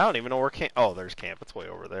 I don't even know where camp... Oh, there's camp. It's way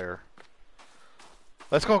over there.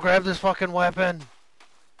 Let's go grab this fucking weapon.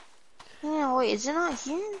 Yeah, wait, is it not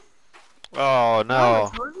here? Oh,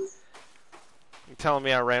 no. Oh, You telling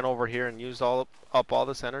me I ran over here and used up all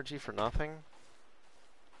this energy for nothing?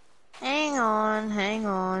 hang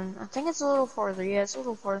on. I think it's a little farther. Yeah, it's a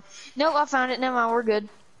little farther. Nope, I found it. Never mind, we're good.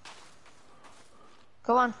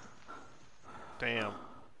 Come on. Damn.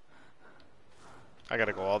 I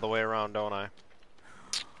gotta go all the way around, don't I?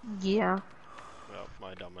 Yeah. Yep,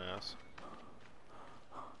 my dumbass.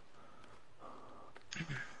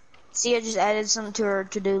 See, I just added something to our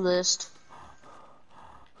to-do list.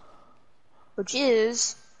 Which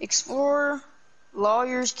is, explore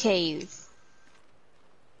Lawyer's Cave.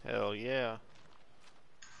 Hell yeah.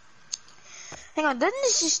 Hang on, doesn't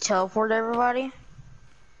this just teleport everybody?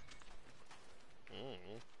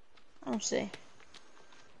 Let me see.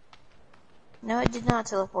 No, it did not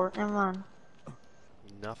teleport. Never mind.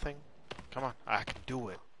 Nothing? Come on, I can do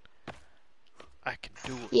it. I can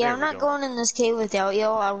do it. Yeah, There I'm we not go. going in this cave without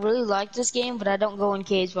y'all. I really like this game, but I don't go in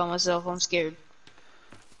caves by myself. I'm scared.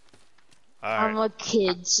 Alright. I'm a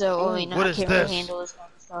kid, so I Ooh, mean, what I is can't this? really handle this kind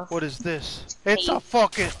of stuff. What is this? It's It's a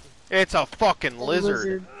fucking... It's a fucking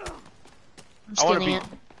lizard. I'm I wanna skinning be...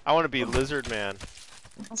 it. I wanna be lizard man.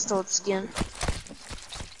 I stole its skin.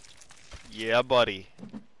 Yeah, buddy.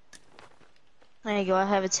 There you go. I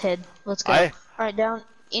have its head. Let's go. I Alright, down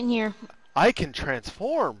in here. can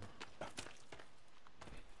transform.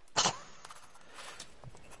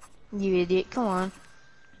 You idiot. Come on.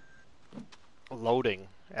 Loading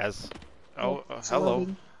as... Oh, It's hello.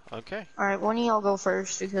 loading. Okay. Alright, one of y'all go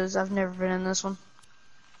first because I've never been in this one.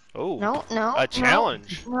 Oh. No, A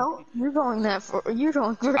challenge. No, you're going that for. You're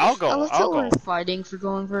going first. I'll go, I like I'll how we're go. fighting for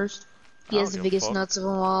going first. He I has don't the give a biggest fuck. nuts of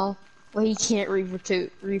them all. Well, he can't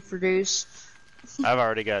reproduce. I've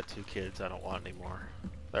already got 2 kids. I don't want any more.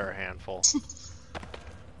 They're a handful.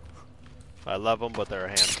 I love them, but they're a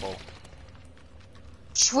handful.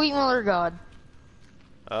 Sweet mother God.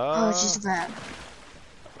 Oh, it's just a bat.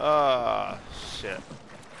 Shit.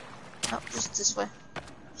 Oh, just this way.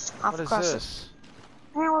 Just off What is across this?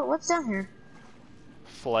 It. Hey, what's down here?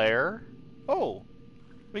 Flare? Oh.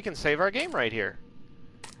 We can save our game right here.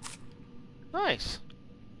 Nice.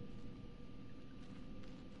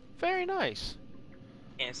 Very nice.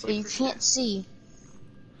 Can't But you for can't shit. see.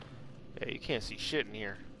 Yeah, you can't see shit in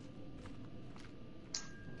here.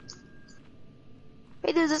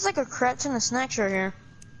 Hey dude, there's like a crap ton of snacks right here.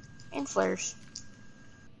 And flares.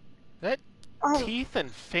 That Oh, teeth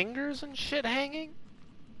and fingers and shit hanging?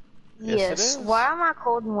 yes. it is. Why am I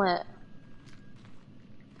cold and wet?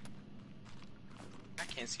 I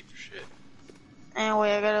can't see for shit.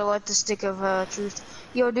 Anyway, I gotta light the stick of truth.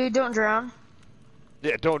 Yo, dude, don't drown.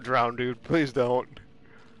 Yeah, don't drown, dude. Please don't.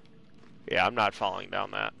 Yeah, I'm not falling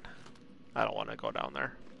down that. I don't want to go down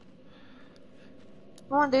there.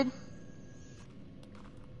 Come on, dude.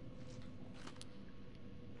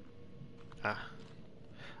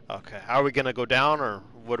 Okay, are we gonna go down or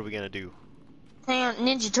what are we gonna do? Hang on,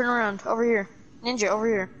 Ninja, turn around. Over here. Ninja, over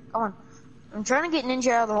here. Come on. I'm trying to get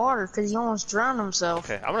Ninja out of the water because he almost drowned himself.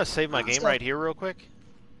 Okay, I'm gonna save my game right here real quick.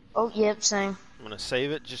 Oh, yep, same. I'm gonna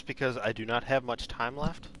save it just because I do not have much time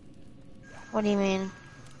left. What do you mean?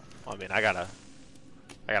 I mean, I gotta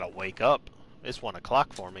wake up. It's 1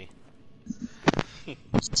 o'clock for me.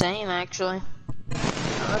 Same, actually.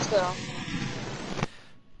 Let's go.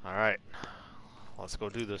 All right, let's go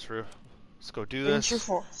do this, Roo. Let's go do Finish your this,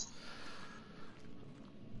 fourth.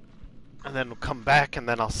 and then we'll come back, and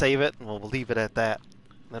then I'll save it, and we'll leave it at that.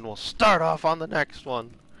 And then we'll start off on the next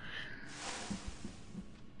one.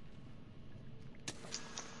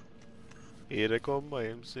 Here I come, I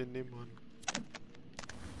am Cinnamon.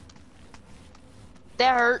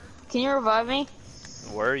 That hurt. Can you revive me?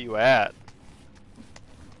 Where are you at?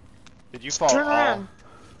 Did you fall? Turn around.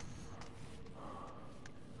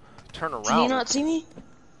 Turn around. Can you not see me?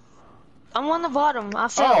 I'm on the bottom. I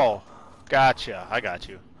fell. Oh, gotcha. I got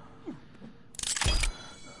you.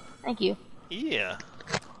 Thank you. Yeah.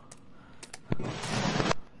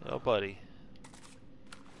 Oh, buddy.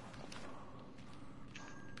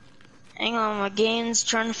 Hang on, my game's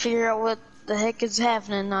trying to figure out what the heck is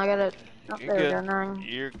happening. I gotta. Oh, You're there we good. go, 9.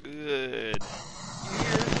 You're good.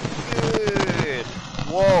 You're good.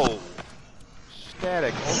 Whoa.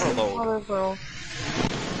 Static overload. Overflow.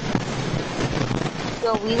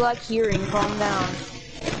 Yo, we like hearing. Calm down.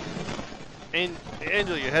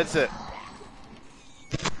 Angel, your headset.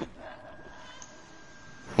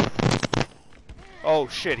 Oh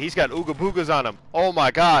shit, he's got Ooga Boogas on him. Oh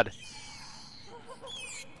my god.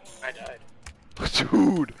 I died.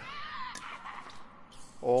 Dude.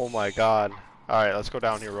 Oh my god. Alright, let's go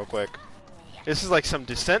down here real quick. This is like some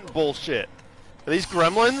Descent bullshit. Are these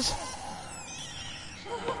gremlins?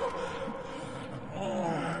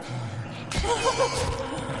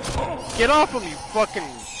 Get off him, you fucking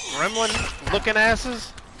gremlin looking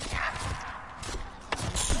asses.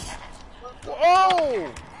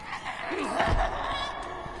 Whoa!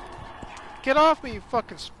 Get off me, you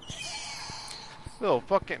fucking little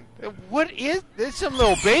fucking. What is this? Some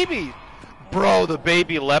little baby. Bro, the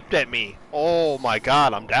baby leapt at me. Oh my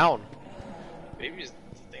god, I'm down. Baby's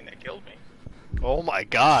the thing that killed me. Oh my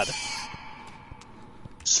god.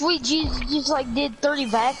 Sweet Jesus, you just like did 30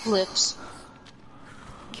 backflips.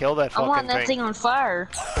 Kill that I fucking want that thing on fire.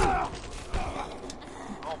 Oh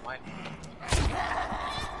my.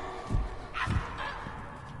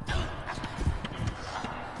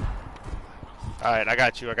 Alright, I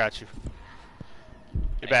got you, I got you.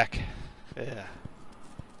 You're back. Yeah.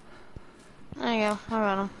 There you go. I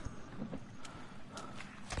got him.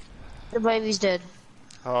 The baby's dead.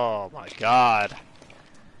 Oh my god.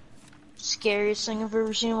 Scariest thing I've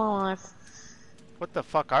ever seen in my life. What the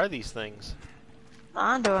fuck are these things?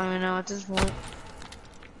 I don't even know at this point.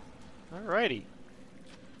 Alrighty.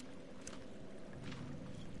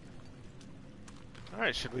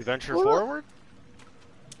 Alright, should we venture Well, forward?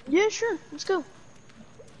 Yeah, sure. Let's go.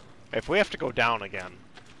 If we have to go down again.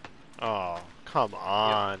 Oh, come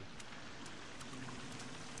on.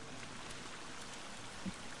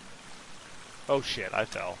 Oh shit, I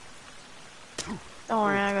fell. Don't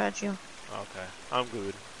worry, I got you. Okay, I'm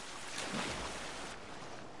good.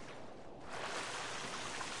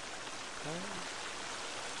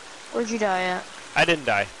 Where'd you die at? I didn't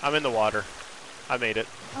die. I'm in the water. I made it.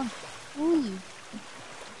 Ooh.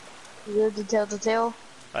 You lived to tell the tale?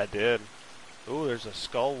 I did. Ooh, there's a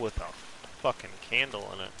skull with a fucking candle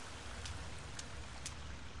in it.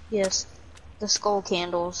 Yes. The skull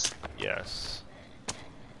candles. Yes.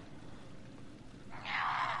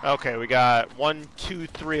 Okay, we got 1, 2,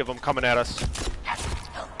 3 of them coming at us.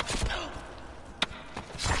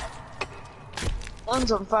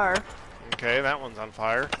 One's on fire. Okay, that one's on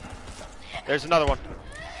fire. There's another one.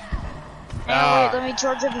 Wait, let me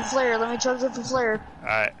charge up a flare. Let me charge up a flare.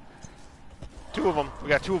 Alright. Two of them. We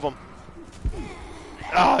got two of them.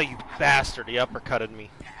 Oh, you bastard. He uppercutted me.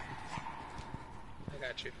 I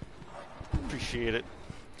got you. Appreciate it.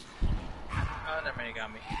 Oh, never mind, you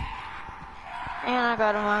got me. And I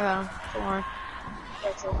got him. Don't worry.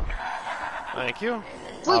 That's it. Thank you.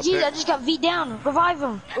 Wait, geez, I just got V down. Revive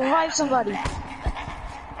him. Revive somebody.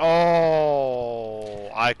 Oh,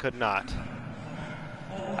 I could not.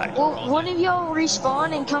 Well, one of y'all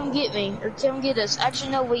respawn and come get me, or come get us.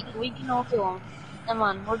 Actually, no, we can all kill him. Never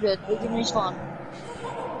mind, we're good. We can respawn.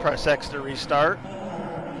 Press X to restart.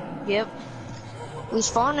 Yep. We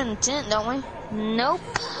spawn in the tent, don't we? Nope,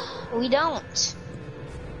 we don't.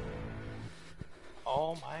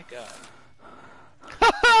 Oh my god.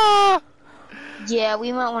 Yeah,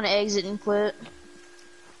 we might want to exit and quit.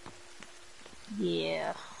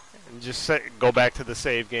 Yeah. And just go back to the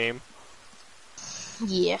save game.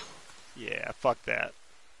 Yeah. Yeah, fuck that.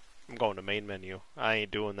 I'm going to main menu. I ain't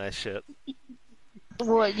doing that shit.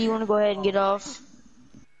 What, do you want to go ahead and get off?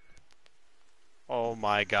 Oh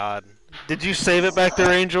my god. Did you save it back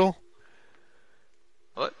there, Angel?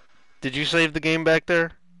 What? Did you save the game back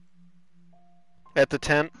there? At the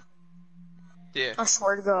tent? Yeah. I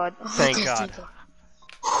swear to God. Thank God.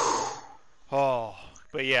 Oh,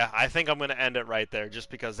 but yeah, I think I'm gonna end it right there, just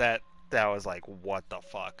because that was like, what the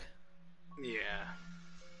fuck. Yeah.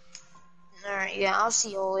 Alright, yeah, I'll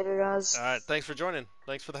see you all later, guys. Alright, thanks for joining.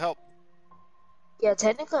 Thanks for the help. Yeah,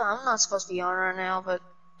 technically I'm not supposed to be on right now, but,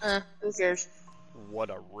 who cares? What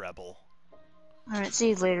a rebel. Alright, see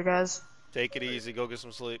you later, guys. Take it easy, go get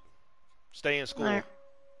some sleep. Stay in school. Alright.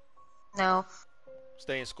 No.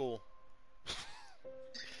 Stay in school.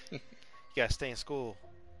 You gotta stay in school.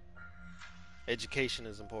 Education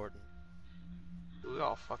is important. We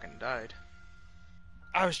all fucking died.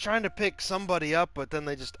 I was trying to pick somebody up, but then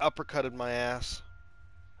they just uppercutted my ass.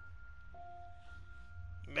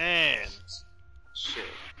 Man. Shit.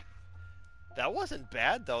 That wasn't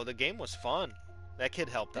bad, though. The game was fun. That kid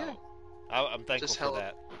helped out. I'm thankful Just for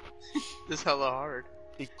that. This hella hard.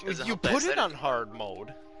 You put it on hard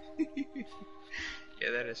mode.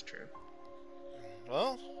 Yeah, that is true.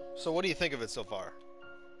 Well, so what do you think of it so far?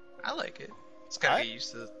 I like it. It's gotta get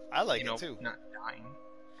used to, I like you know, it too. not dying.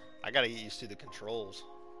 I gotta get used to the controls.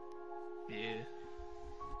 Yeah.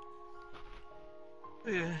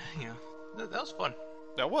 Yeah, you know, that was fun.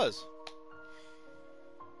 That was.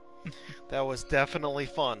 That was definitely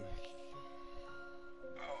fun.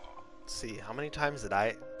 Let's see, how many times did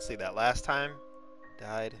I... See, that last time?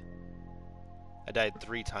 I died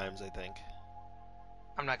 3 times, I think.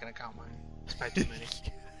 I'm not gonna count mine. It's probably too many.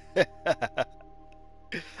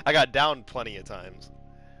 I got down plenty of times.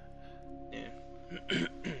 Yeah.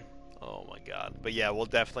 Oh my god. But yeah, we'll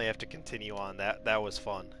definitely have to continue on. That was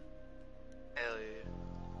fun. Hell yeah.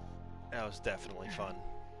 That was definitely fun.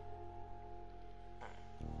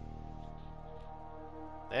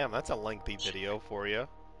 Damn, that's a lengthy video for you.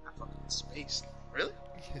 I'm fucking in space. Really?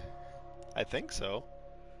 I think so.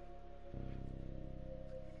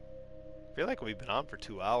 I feel like we've been on for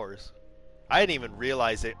 2 hours. I didn't even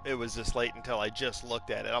realize it was this late until I just looked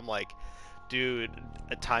at it. I'm like, dude,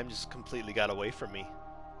 time just completely got away from me.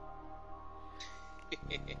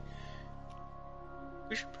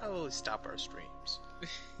 We should probably stop our streams.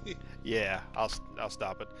 Yeah, I'll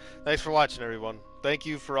stop it. Thanks for watching, everyone. Thank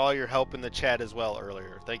you for all your help in the chat as well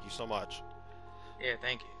earlier. Thank you so much. Yeah,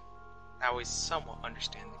 thank you. Now we somewhat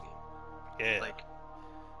understand the game. Yeah. Like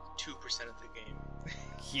 2% of the game.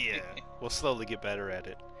 Yeah. We'll slowly get better at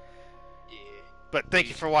it. Yeah. But thank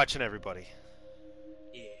you for watching, everybody.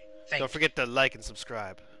 Yeah. Don't forget to like and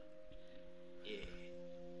subscribe. Yeah.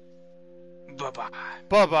 Bye-bye.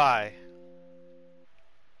 Bye-bye.